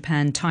Singapore,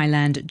 Japan,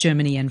 Thailand,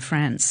 Germany and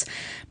France.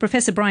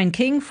 Professor Brian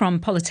King from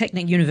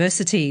Polytechnic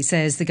University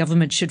says the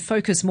government should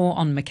focus more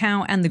on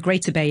Macau and the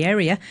Greater Bay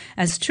Area,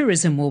 as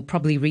tourism will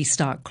probably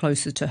restart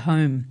closer to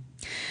home.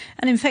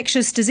 An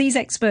infectious disease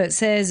expert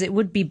says it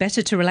would be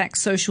better to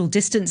relax social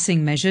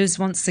distancing measures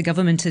once the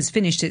government has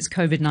finished its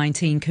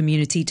COVID-19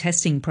 community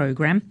testing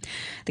programme.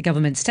 The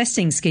government's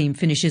testing scheme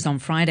finishes on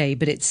Friday,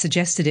 but it's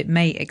suggested it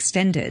may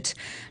extend it.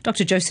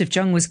 Dr. Joseph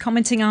Jung was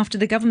commenting after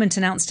the government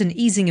announced an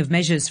easing of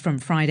measures from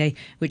Friday,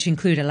 which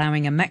include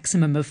allowing a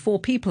maximum of 4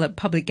 people at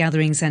public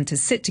gatherings and to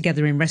sit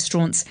together in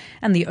restaurants,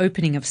 and the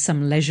opening of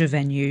some leisure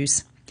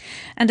venues.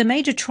 And a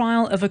major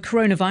trial of a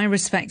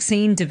coronavirus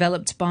vaccine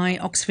developed by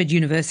Oxford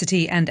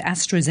University and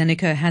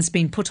AstraZeneca has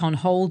been put on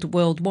hold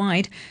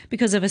worldwide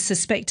because of a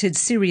suspected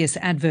serious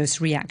adverse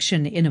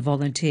reaction in a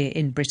volunteer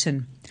in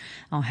Britain.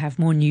 I'll have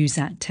more news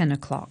at 10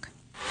 o'clock.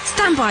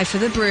 Stand by for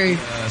the brew.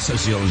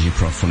 Sociology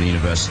prof from the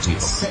university.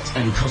 Set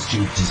and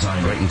costume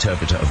designer, great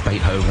interpreter of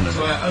Beethoven.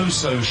 And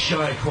so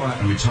shy, quiet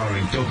and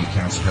retiring doggy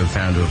council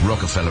co-founder of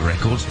Rockefeller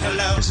Records.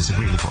 Hello. This is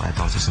really for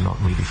adults, it's not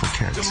really for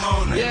kids.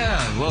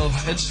 Yeah, well,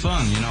 it's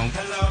fun, you know.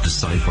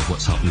 Decipher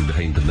what's happening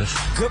behind the myth.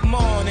 Good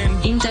morning.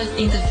 In-depth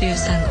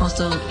interviews and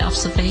also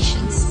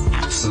observations.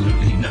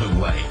 Absolutely no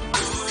way.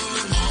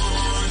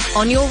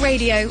 On your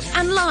radio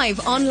and live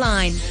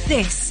online,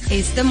 this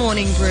is The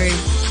Morning Brew.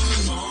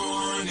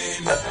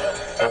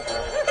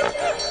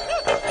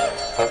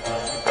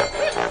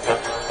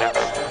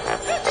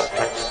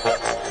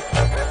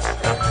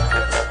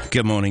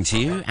 Good morning to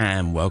you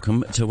and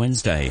welcome to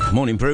Wednesday. Morning Brew.